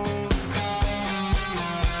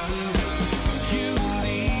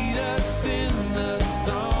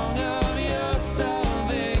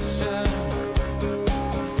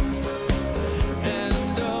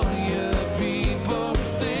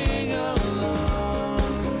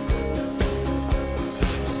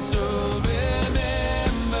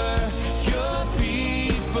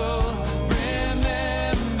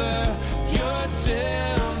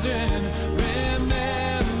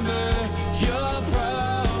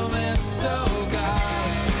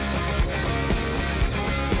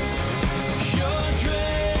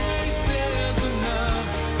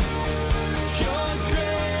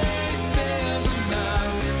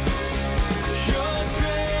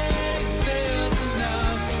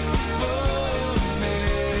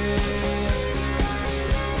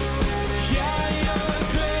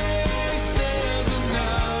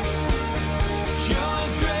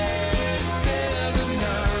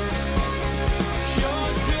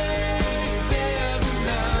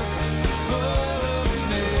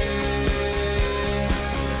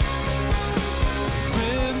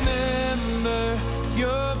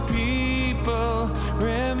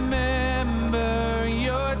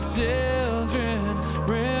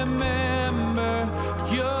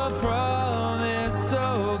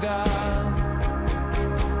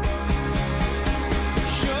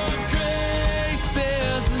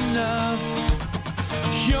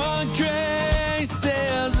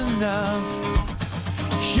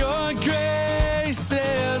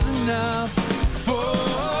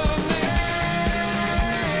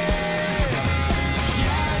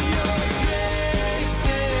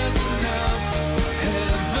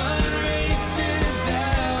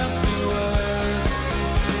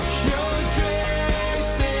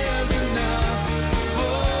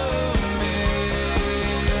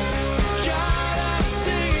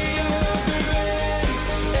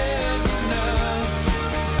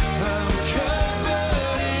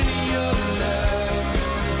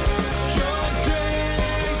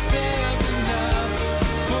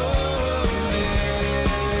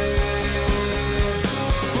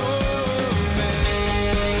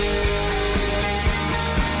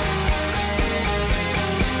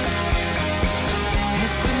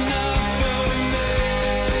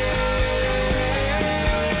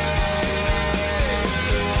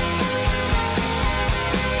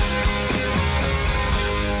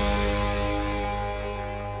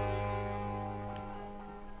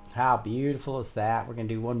 How beautiful is that? We're going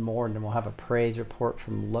to do one more, and then we'll have a praise report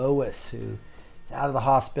from Lois, who is out of the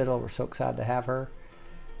hospital. We're so excited to have her.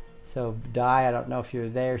 So, Di, I don't know if you're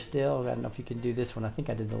there still. I don't know if you can do this one. I think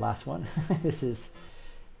I did the last one. This is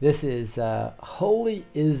Holy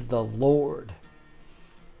is the Lord.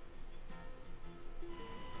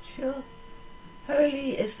 Sure.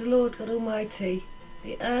 Holy is the Lord God Almighty.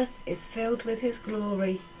 The earth is filled with his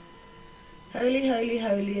glory. Holy, holy,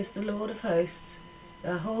 holy is the Lord of hosts.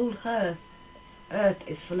 The whole earth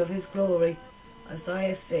is full of his glory.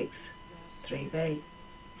 Isaiah 6, 3b.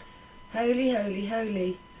 Holy, holy,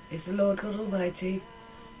 holy is the Lord God Almighty,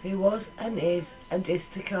 who was and is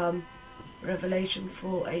to come. Revelation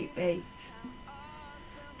 4, 8b.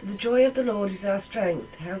 For the joy of the Lord is our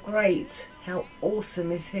strength. How great, how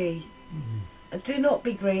awesome is he. And do not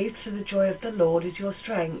be grieved, for the joy of the Lord is your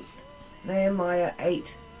strength. Nehemiah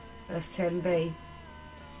 8, verse 10b.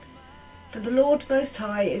 For the Lord Most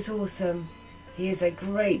High is awesome. He is a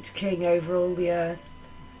great King over all the earth.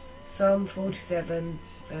 Psalm 47,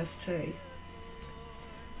 verse 2.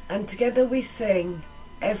 And together we sing,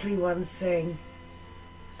 everyone sing.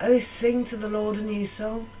 Oh, sing to the Lord a new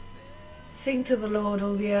song. Sing to the Lord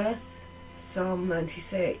all the earth. Psalm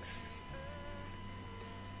 96.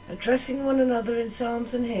 Addressing one another in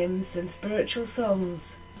psalms and hymns and spiritual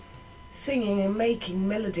songs, singing and making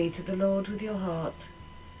melody to the Lord with your heart.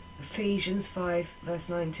 Ephesians 5, verse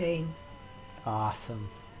 19. Awesome.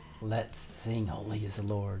 Let's sing Holy is the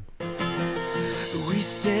Lord. We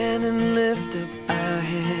stand and lift up our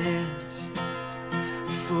hands,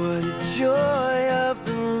 for the joy of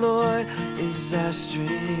the Lord is our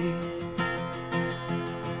strength.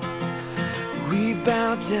 We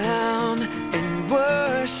bow down and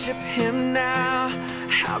worship him now.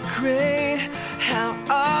 How great, how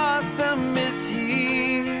awesome is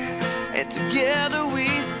he, and together we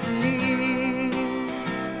sing.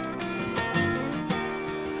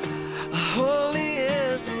 Holy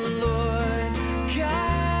is the Lord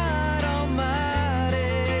God Almighty.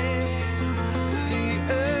 The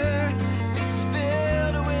earth is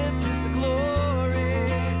filled with his glory.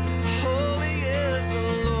 Holy is the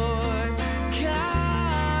Lord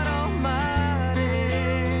God Almighty.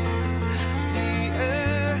 The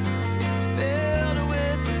earth is filled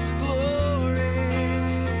with his glory.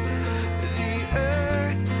 The earth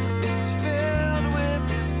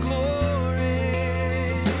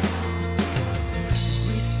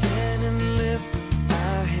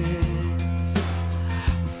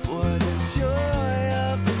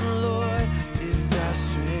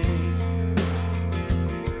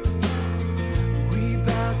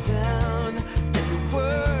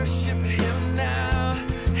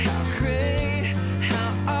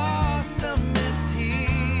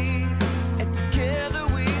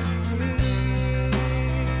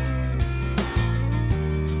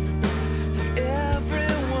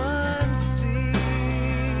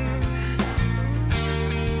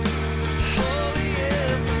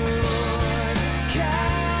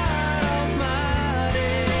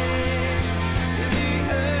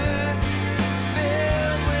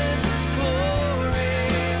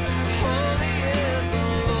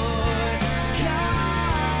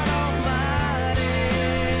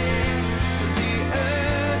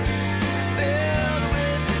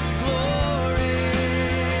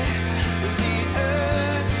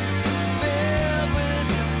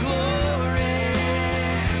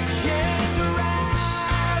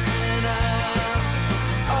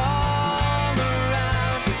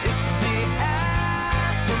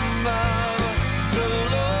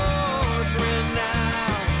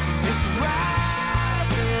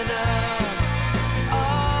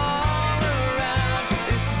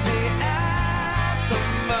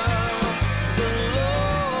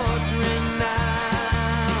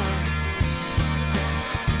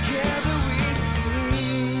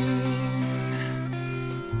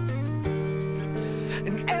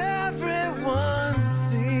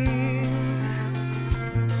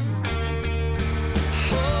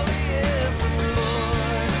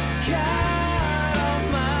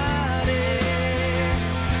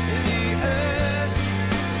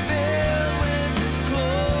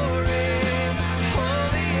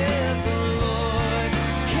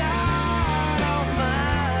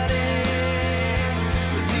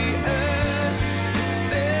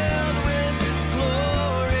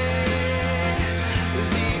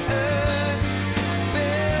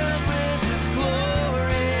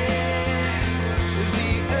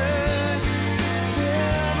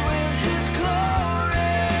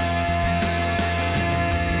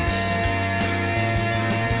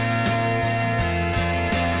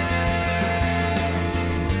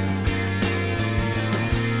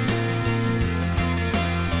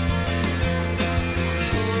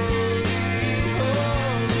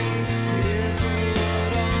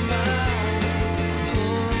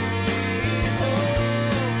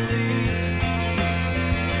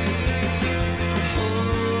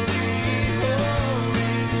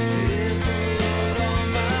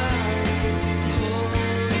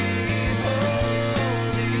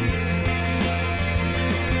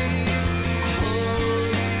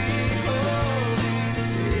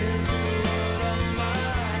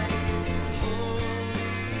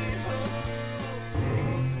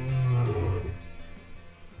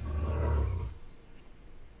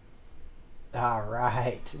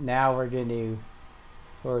right. Now we're going to,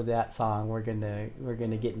 for that song, we're gonna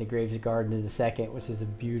get into Graves of Garden in a second, which is a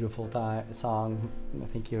beautiful song. I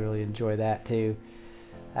think you'll really enjoy that too.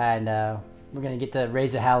 And we're gonna get to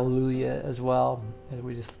Raise a Hallelujah as well as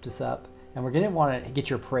we just lift this up. And we're gonna want to get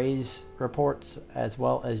your praise reports as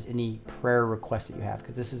well as any prayer requests that you have,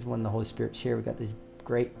 because this is when the Holy Spirit's here. We've got these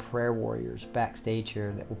great prayer warriors backstage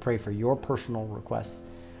here that will pray for your personal requests.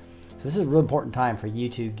 So this is a really important time for you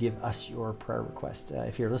to give us your prayer request.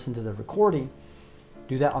 If you're listening to the recording,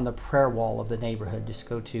 do that on the prayer wall of the neighborhood. Just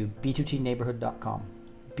go to b2tneighborhood.com.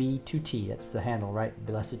 B2T, that's the handle, right?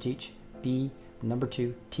 Blessed Teach.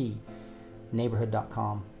 B2T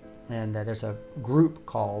neighborhood.com. And there's a group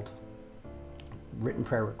called Written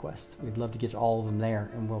Prayer Requests. We'd love to get all of them there,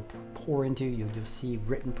 and we'll pour into you. You'll just see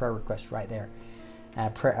written prayer requests right there.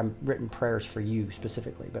 Written prayers for you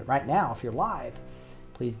specifically. But right now, if you're live,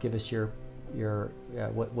 please give us your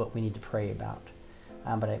what we need to pray about.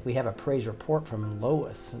 But we have a praise report from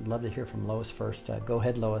Lois. I'd love to hear from Lois first. Go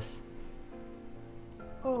ahead, Lois.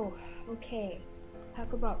 Oh, okay.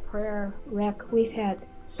 Talk about prayer, Rick. We've had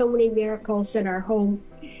so many miracles in our home,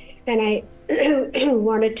 and I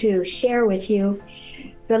wanted to share with you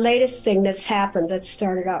the latest thing that's happened that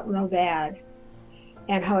started out real bad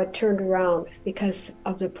and how it turned around because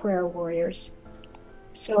of the prayer warriors.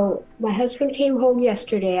 So my husband came home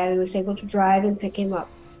yesterday. I was able to drive and pick him up.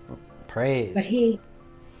 Praise. But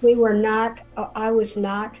I was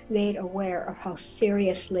not made aware of how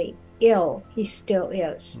seriously ill he still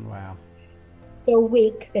is. Wow. So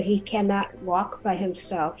weak that he cannot walk by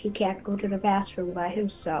himself. He can't go to the bathroom by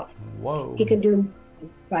himself. Whoa. He can do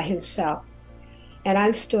nothing by himself. And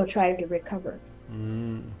I'm still trying to recover.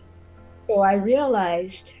 So I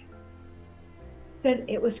realized that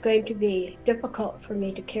it was going to be difficult for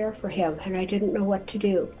me to care for him, and I didn't know what to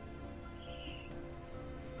do.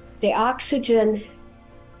 The oxygen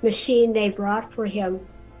machine they brought for him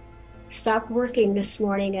stopped working this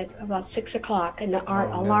morning at about 6 o'clock, and the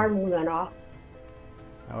alarm went off.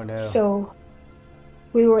 Oh no. So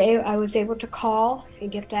I was able to call and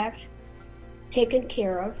get that taken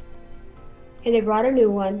care of, and they brought a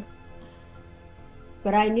new one.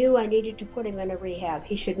 But I knew I needed to put him in a rehab.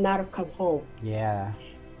 He should not have come home. Yeah.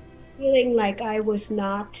 Feeling like I was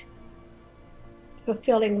not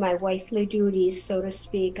fulfilling my wifely duties, so to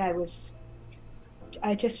speak. I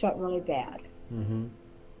just felt really bad. Mm-hmm.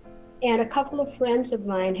 And a couple of friends of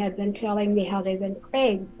mine had been telling me how they've been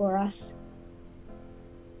praying for us.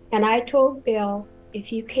 And I told Bill,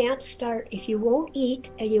 if you won't eat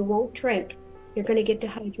and you won't drink, you're going to get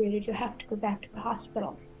dehydrated. You have to go back to the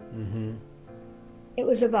hospital. Mm-hmm. It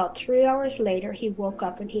was about 3 hours later, he woke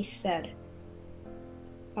up and he said,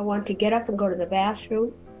 I want to get up and go to the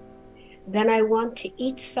bathroom. Then I want to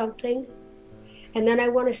eat something. And then I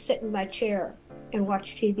want to sit in my chair and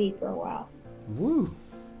watch TV for a while. Woo.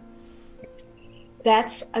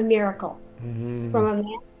 That's a miracle. Mm-hmm. From a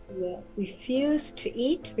man who refused to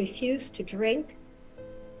eat, refused to drink.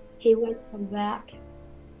 He went from that.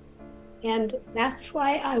 And that's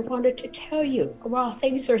why I wanted to tell you, while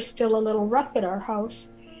things are still a little rough at our house,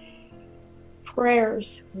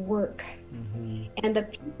 prayers work. Mm-hmm. And the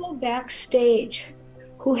people backstage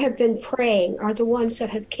who have been praying are the ones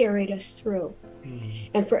that have carried us through.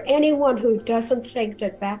 Mm-hmm. And for anyone who doesn't think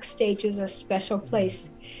that backstage is a special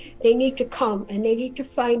place, they need to come and they need to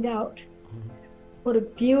find out what a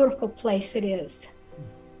beautiful place it is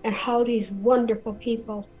and how these wonderful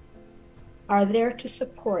people are there to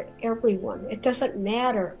support everyone. It doesn't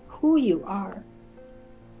matter who you are.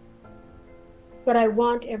 But I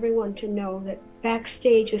want everyone to know that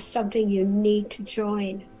backstage is something you need to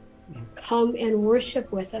join. Come and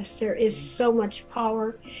worship with us. There is so much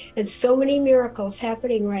power and so many miracles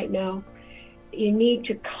happening right now. You need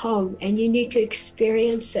to come and you need to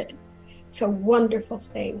experience it. It's a wonderful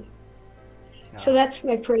thing. So that's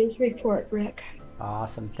my praise report, Rick.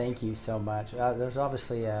 Awesome. Thank you so much. There's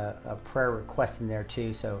obviously a prayer request in there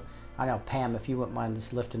too. So I know, Pam, if you wouldn't mind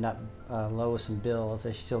just lifting up Lois and Bill as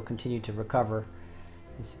they still continue to recover.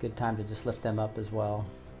 It's a good time to just lift them up as well.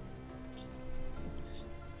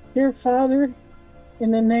 Dear Father,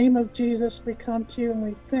 in the name of Jesus, we come to you and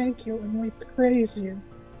we thank you and we praise you.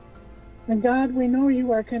 And God, we know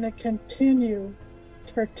you are going to continue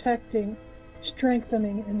protecting,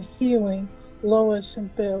 strengthening, and healing Lois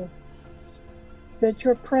and Bill. That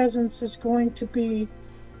your presence is going to be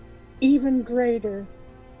even greater,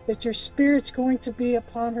 that your spirit's going to be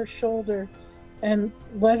upon her shoulder, and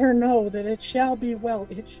let her know that it shall be well.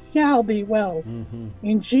 It shall be well. Mm-hmm.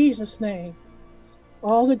 In Jesus' name,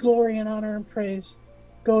 all the glory and honor and praise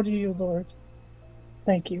go to you, Lord.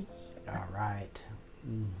 Thank you. All right.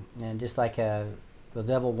 And just like the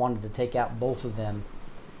devil wanted to take out both of them,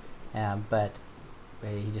 but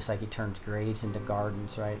he turns graves into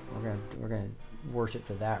gardens, right? We're gonna worship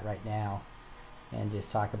to that right now, and just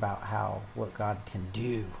talk about what God can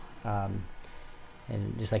do,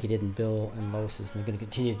 and just like He did in Bill and Lois, and going to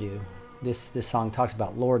continue to do. This song talks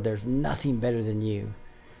about, Lord, there's nothing better than you.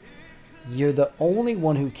 You're the only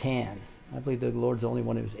one who can. I believe the Lord's the only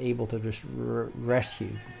one who's able to just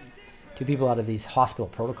rescue two people out of these hospital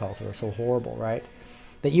protocols that are so horrible, right?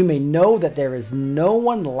 That you may know that there is no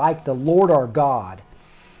one like the Lord our God.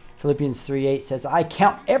 Philippians 3:8 says, I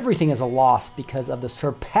count everything as a loss because of the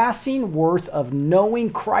surpassing worth of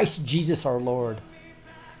knowing Christ Jesus our Lord.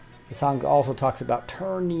 The song also talks about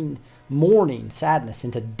turning mourning, sadness,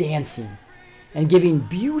 into dancing, and giving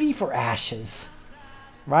beauty for ashes.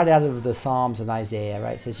 Right out of the Psalms and Isaiah,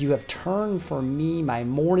 right? It says, you have turned for me my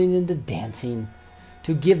mourning into dancing,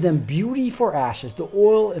 to give them beauty for ashes, the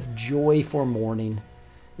oil of joy for mourning.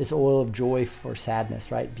 This oil of joy for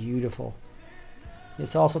sadness, right? Beautiful.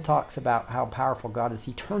 This also talks about how powerful God is.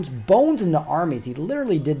 He turns bones into armies. He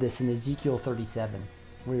literally did this in Ezekiel 37,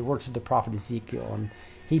 where he works with the prophet Ezekiel, and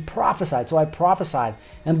he prophesied. So I prophesied,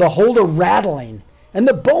 and behold, a rattling, and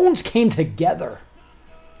the bones came together.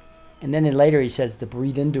 And then later he says to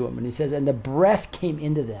breathe into them, and he says, and the breath came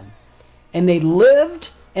into them, and they lived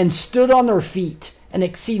and stood on their feet, an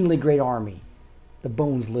exceedingly great army. The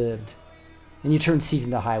bones lived. And you turn seas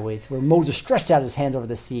into highways, where Moses stretched out his hands over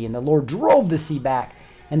the sea, and the Lord drove the sea back,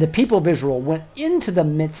 and the people of Israel went into the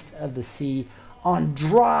midst of the sea on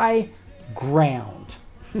dry ground.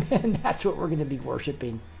 And that's what we're going to be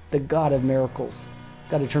worshiping, the God of miracles,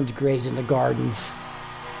 God who turns graves into gardens.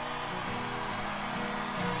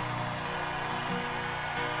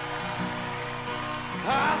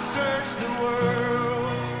 I searched the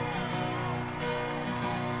world,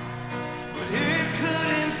 but it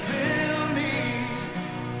couldn't fill me.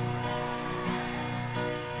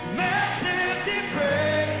 Man's empty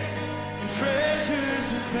praise and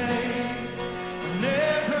treasures of fame are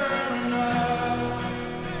never enough.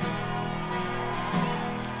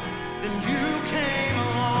 Then you came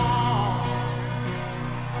along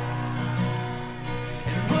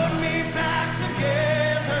and put me back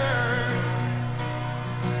together,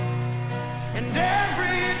 and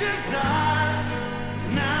every desire is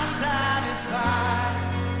now satisfied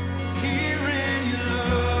here in your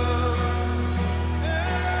love.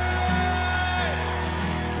 Hey.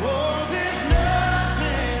 Oh, there's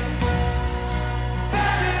nothing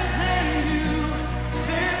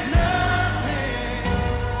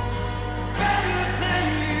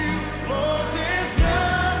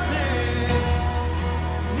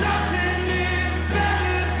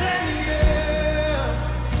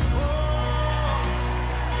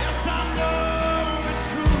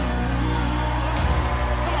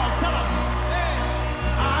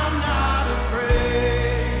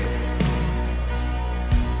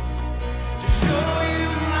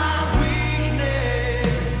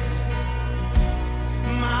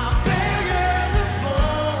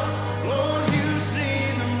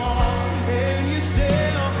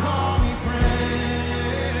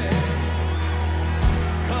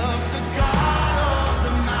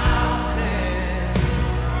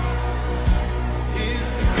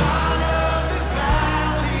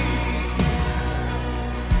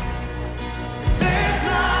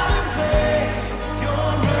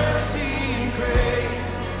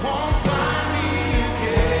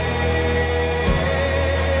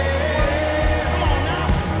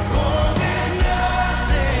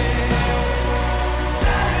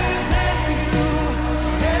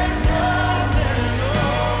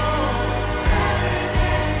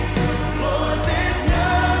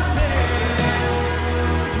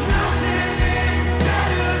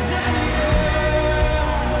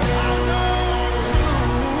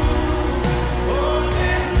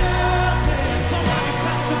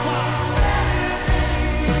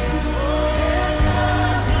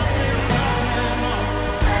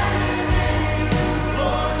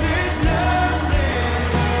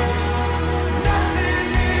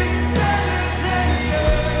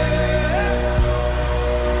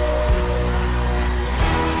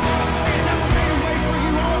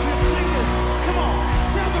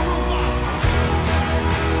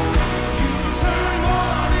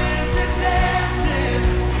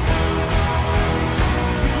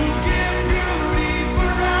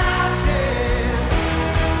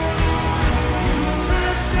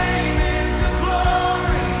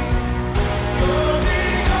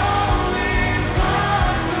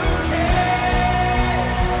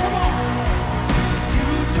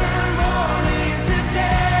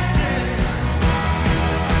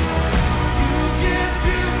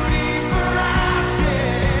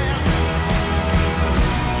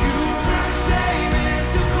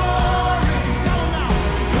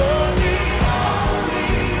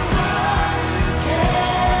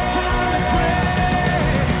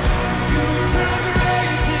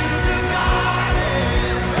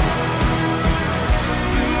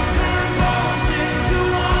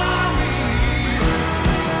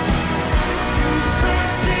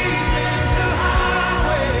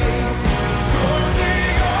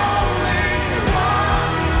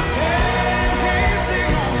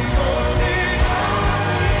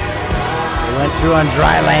through on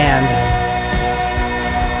dry land.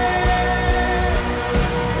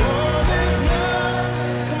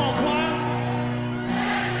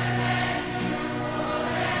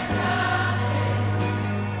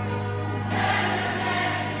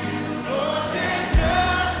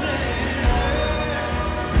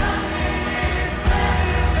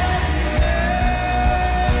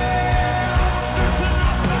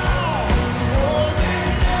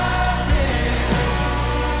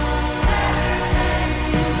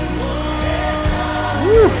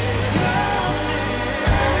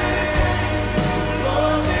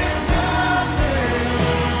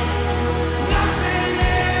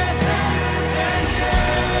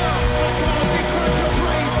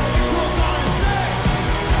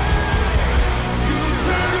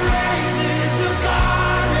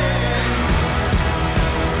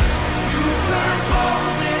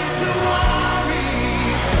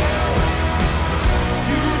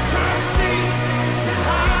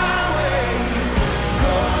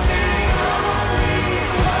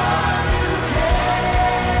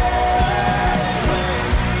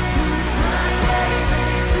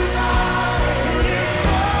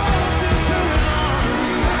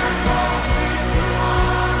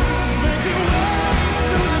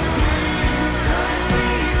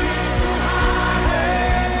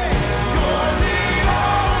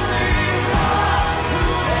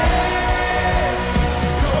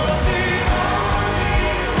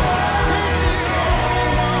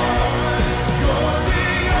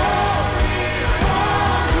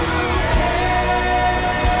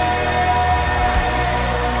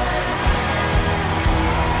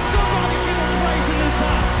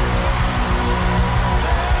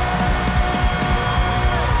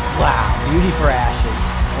 Beauty for ashes,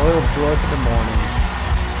 oil of joy for the morning.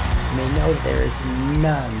 You may know that there is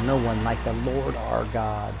no one like the Lord our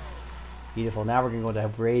God. Beautiful. Now we're going to go to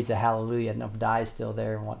Raise a Hallelujah. I don't know if Di is still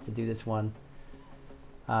there and wants to do this one.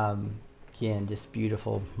 Again, just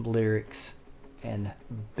beautiful lyrics and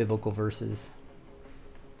biblical verses.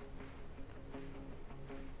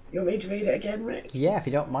 You want me to read it again, Rick? Yeah, if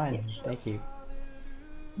you don't mind. Yes. Thank you.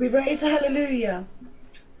 We raise a hallelujah.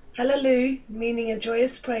 Hallelujah, meaning a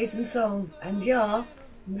joyous praise and song, and Yah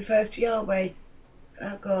refers to Yahweh,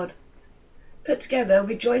 our God. Put together,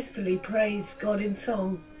 we joyfully praise God in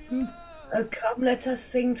song. Oh, come, let us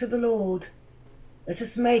sing to the Lord. Let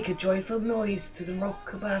us make a joyful noise to the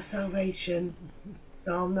rock of our salvation.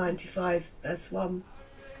 Psalm 95, verse 1.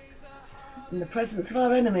 In the presence of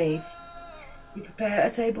our enemies, you prepare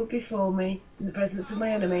a table before me. In the presence of my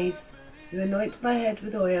enemies, you anoint my head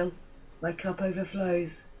with oil. My cup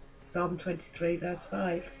overflows. Psalm 23, verse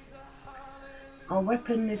 5. Our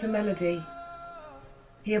weapon is a melody.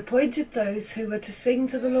 He appointed those who were to sing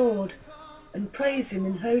to the Lord and praise him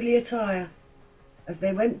in holy attire as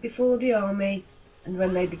they went before the army, and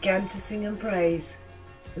when they began to sing and praise,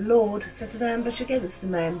 the Lord set an ambush against the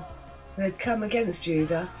men who had come against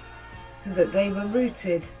Judah, so that they were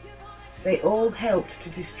routed. They all helped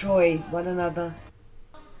to destroy one another.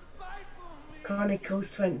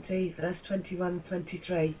 Chronicles 20, verse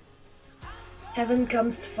 21-23. Heaven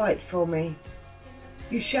comes to fight for me.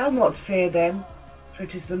 You shall not fear them, for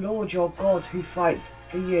it is the Lord your God who fights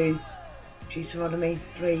for you. Deuteronomy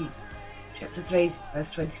 3, chapter 3,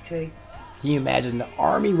 verse 22. Can you imagine the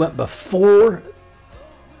army went before?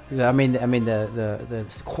 I mean, the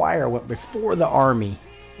choir went before the army.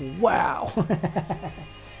 Wow.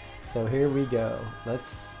 So here we go.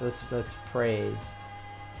 Let's praise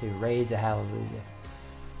to raise a hallelujah.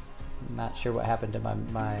 I'm not sure what happened to my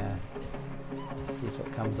let's see if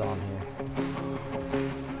it comes on here.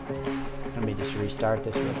 Let me just restart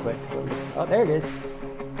this real quick. Oh, there it is. I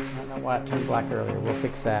don't know why it turned black earlier. We'll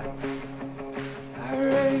fix that. I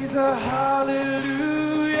raise a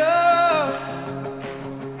hallelujah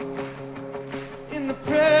in the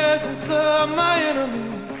presence of my enemies.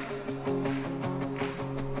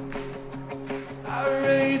 I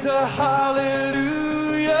raise a hallelujah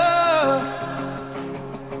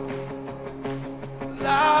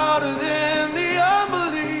louder than the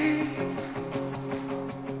unbelief.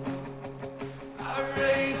 I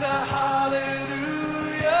raise a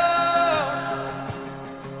hallelujah.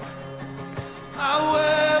 My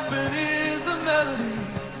weapon is a melody.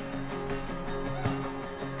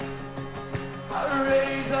 I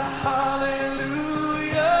raise a hallelujah.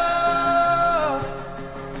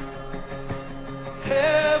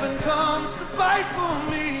 Heaven comes to fight for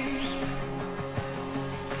me.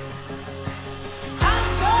 I'm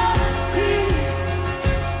gonna see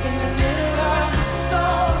in the middle of the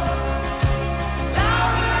storm.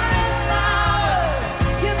 Louder and louder,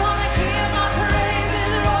 you're gonna hear my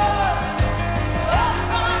praises roar. Up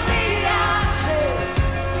from the ashes.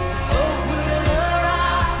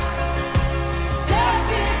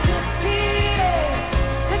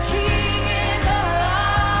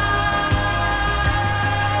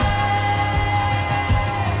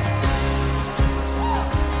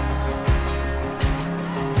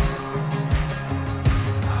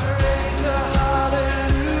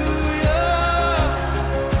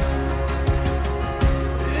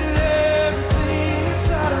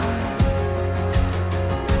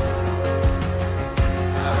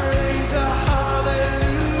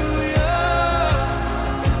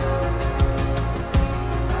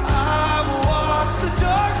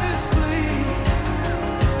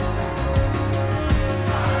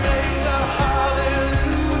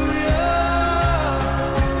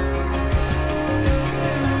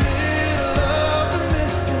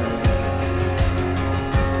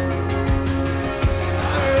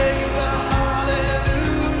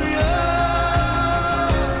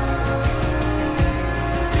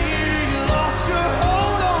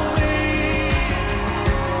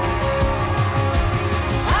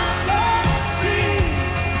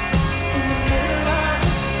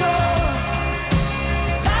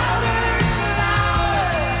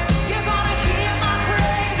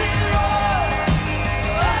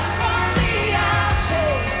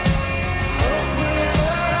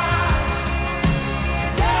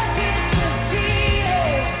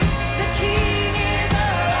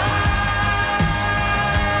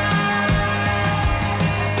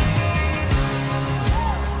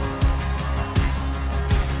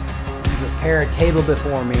 table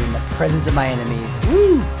before me in the presence of my enemies.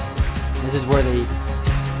 Woo! This is where the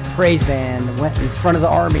praise band went in front of the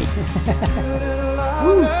army.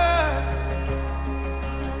 Woo!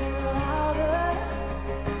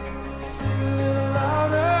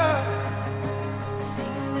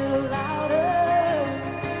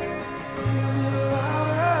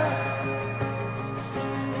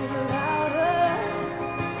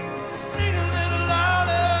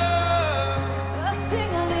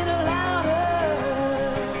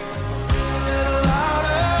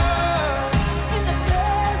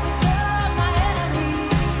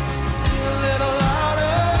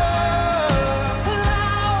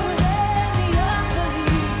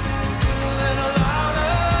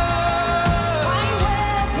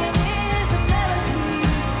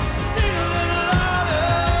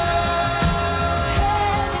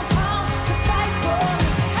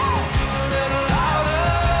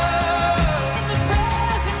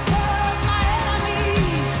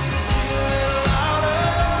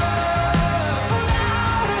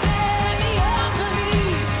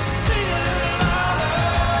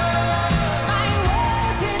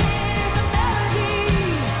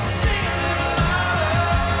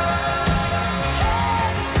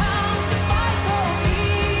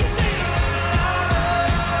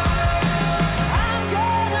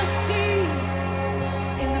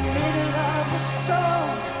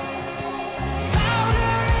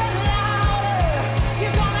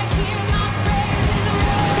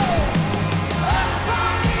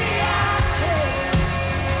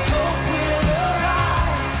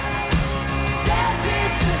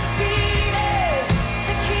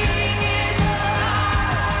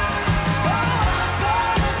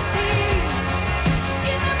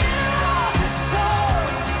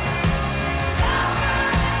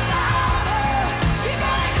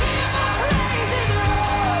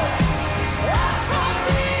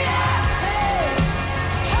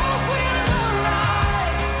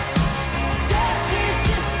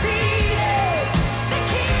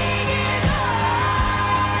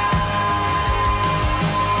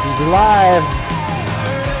 Alive.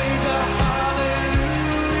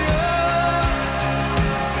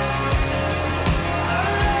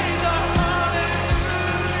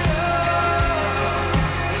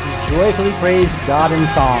 Joyfully praise God in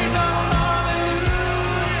song.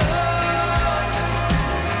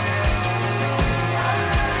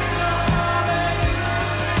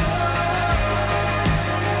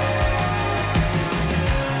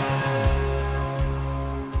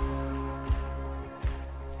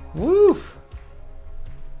 Woo!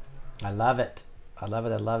 I love it. I love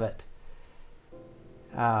it. I love it.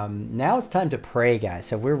 Now it's time to pray, guys.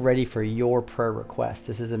 So we're ready for your prayer requests.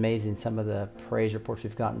 This is amazing. Some of the praise reports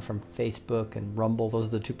we've gotten from Facebook and Rumble. Those are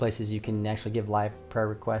the two places you can actually give live prayer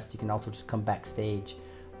requests. You can also just come backstage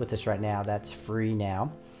with us right now. That's free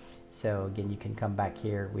now. So again, you can come back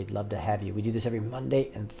here. We'd love to have you. We do this every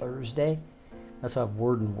Monday and Thursday. We also have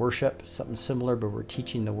Word and Worship, something similar, but we're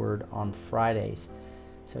teaching the Word on Fridays.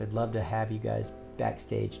 So I'd love to have you guys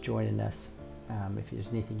backstage joining us. If there's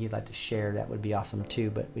anything you'd like to share, that would be awesome too.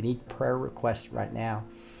 But we need prayer requests right now.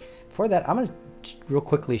 For that, I'm going to real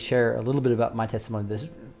quickly share a little bit about my testimony. This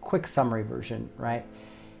quick summary version, right,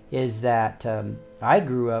 is that I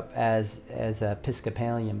grew up as an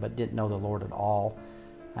Episcopalian, but didn't know the Lord at all.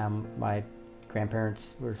 My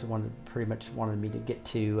grandparents were the one that pretty much wanted me to get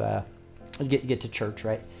to church,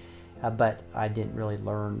 right? But I didn't really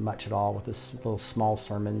learn much at all with this little small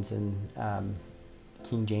sermons and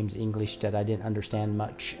King James English that I didn't understand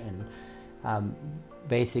much, and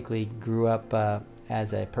basically grew up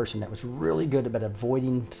as a person that was really good about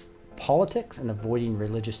avoiding politics and avoiding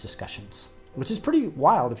religious discussions, which is pretty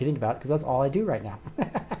wild if you think about it, because that's all I do right now.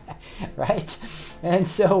 Right? And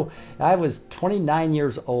so I was 29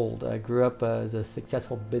 years old. I grew up as a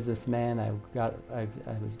successful businessman. I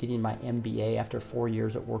was getting my MBA after 4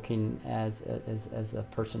 years of working as a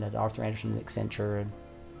person at Arthur Andersen and Accenture,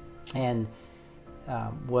 and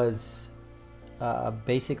was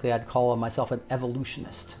basically, I'd call myself an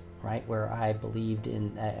evolutionist, right? Where I believed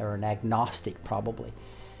in, or an agnostic probably.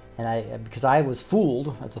 And because I was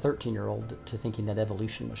fooled as a 13-year-old to thinking that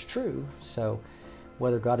evolution was true. So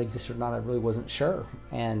whether God existed or not, I really wasn't sure.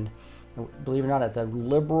 And believe it or not, at the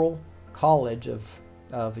liberal college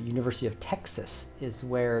of University of Texas is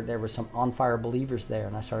where there were some on-fire believers there.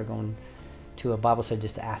 And I started going to a Bible study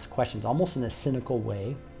just to ask questions, almost in a cynical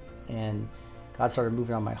way. And God started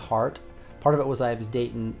moving on my heart. Part of it was I was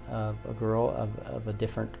dating a girl of a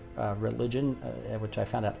different religion, which I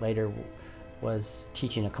found out later was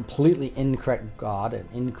teaching a completely incorrect God, an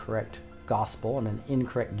incorrect gospel, and an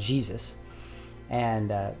incorrect Jesus.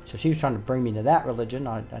 And so she was trying to bring me to that religion.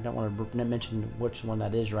 I don't want to mention which one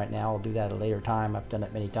that is right now. I'll do that at a later time. I've done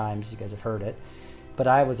it many times. You guys have heard it. But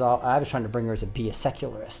I was trying to bring her to be a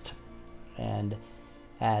secularist. And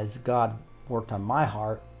as God worked on my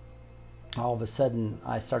heart, all of a sudden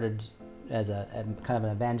I started as a kind of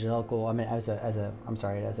an evangelical. I mean, as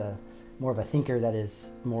a more of a thinker that is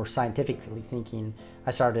more scientifically thinking.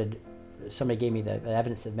 Somebody gave me the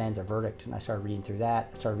evidence that man's a verdict, and I started reading through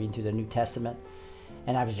that. I started reading through the New Testament,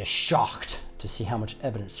 and I was just shocked to see how much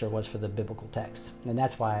evidence there was for the biblical text. And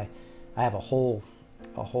that's why I have a whole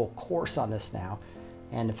course on this now.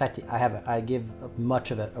 And in fact, I give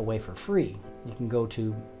much of it away for free. You can go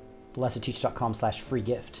to blessedteach.com/free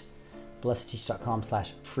gift,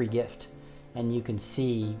 blessedteach.com/free gift, and you can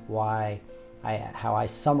see how I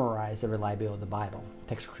summarize the reliability of the Bible.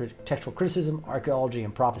 Textual criticism, archaeology,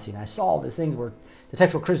 and prophecy. And I saw all these things where the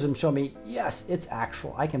textual criticism showed me, yes, it's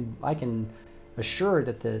actual. I can assure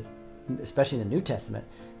that especially in the New Testament,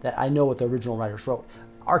 that I know what the original writers wrote.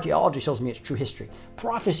 Archaeology shows me it's true history.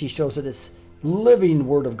 Prophecy shows that it's living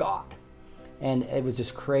Word of God. And it was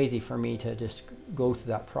just crazy for me to just go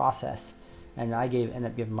through that process. And I ended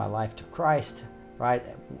up giving my life to Christ right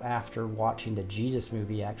after watching the Jesus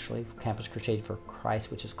movie, actually, Campus Crusade for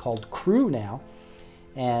Christ, which is called Crew now.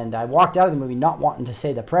 And I walked out of the movie not wanting to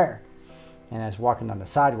say the prayer. And I was walking on the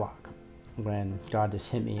sidewalk when God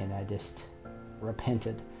just hit me, and I just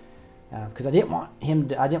repented. Because I didn't want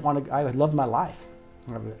I loved my life.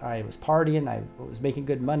 I was partying, I was making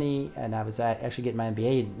good money, and I was actually getting my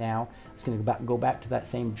MBA now. I was going to go back to that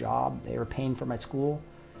same job. They were paying for my school.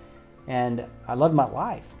 And I loved my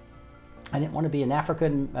life. I didn't want to be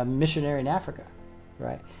a missionary in Africa,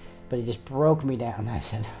 right? But it just broke me down. I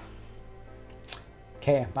said,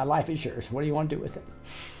 okay, my life is yours. What do you want to do with it?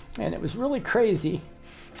 And it was really crazy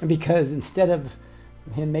because instead of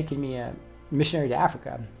him making me a missionary to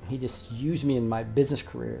Africa, he just used me in my business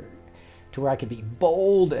career to where I could be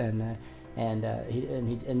bold and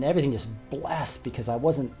everything just blessed, because I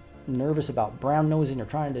wasn't nervous about brown nosing or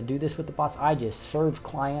trying to do this with the boss. I just served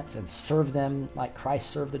clients and served them like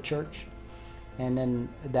Christ served the church. And then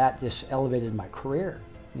that just elevated my career.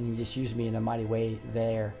 And he just used me in a mighty way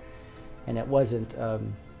there. And it wasn't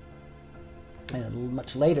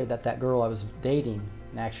much later that girl I was dating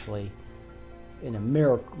actually, in a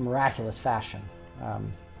miraculous fashion,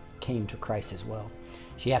 came to Christ as well.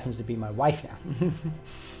 She happens to be my wife now.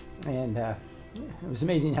 And it was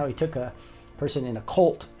amazing how he took a person in a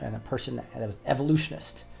cult and a person that was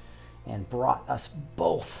evolutionist and brought us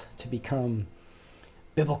both to become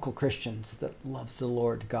biblical Christians that loves the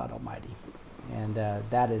Lord God Almighty. And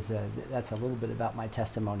that's a little bit about my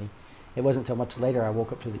testimony. It wasn't until much later I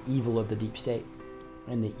woke up to the evil of the deep state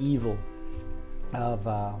and the evil of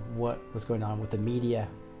what was going on with the media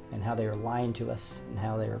and how they were lying to us and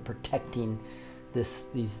how they were protecting these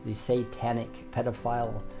satanic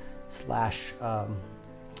pedophile /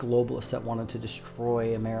 globalists that wanted to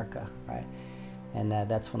destroy America, right? And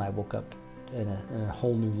that's when I woke up in a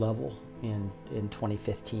whole new level in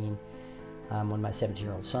 2015, when my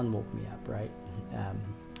 17-year-old son woke me up, right?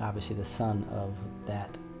 Obviously the son of that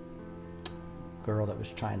girl that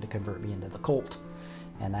was trying to convert me into the cult,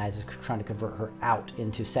 and I was trying to convert her out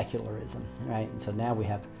into secularism, right? And so now we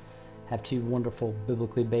have two wonderful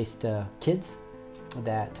biblically based kids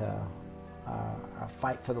that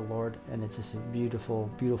fight for the Lord, and it's just a beautiful,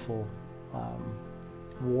 beautiful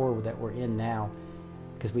war that we're in now,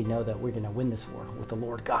 because we know that we're going to win this war with the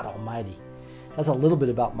Lord God Almighty. That's a little bit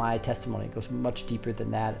about my testimony. It goes much deeper than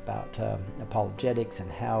that about apologetics and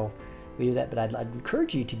how we do that, but I'd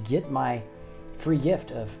encourage you to get my free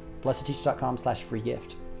gift of blessedteach.com/free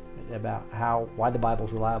gift about why the Bible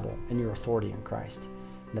is reliable and your authority in Christ.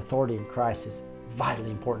 And authority in Christ is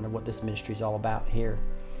vitally important to what this ministry is all about here.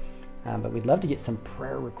 But we'd love to get some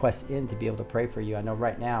prayer requests in to be able to pray for you. I know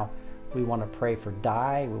right now we want to pray for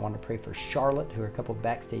Di. We want to pray for Charlotte, who are a couple of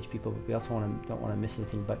backstage people, but we also don't want to miss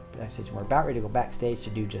anything but backstage. We're about ready to go backstage to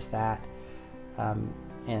do just that.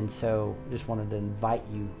 And so just wanted to invite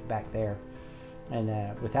you back there. And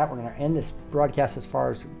with that, we're going to end this broadcast as far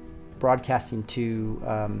as broadcasting to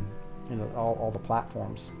all the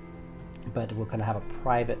platforms. But we're going to have a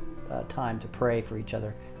private time to pray for each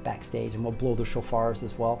other backstage, and we'll blow the shofars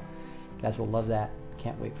as well. You guys will love that.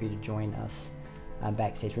 Can't wait for you to join us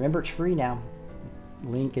backstage. Remember, it's free now.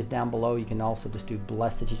 Link is down below. You can also just do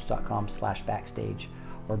blessedteach.com/backstage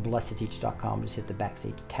or blessedteach.com. Just hit the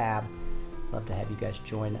backstage tab. Love to have you guys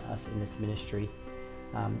join us in this ministry.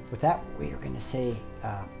 With that, we are going to say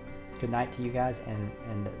good night to you guys,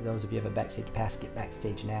 and those of you who have a backstage pass, get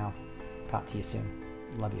backstage now. Talk to you soon.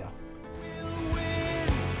 Love y'all.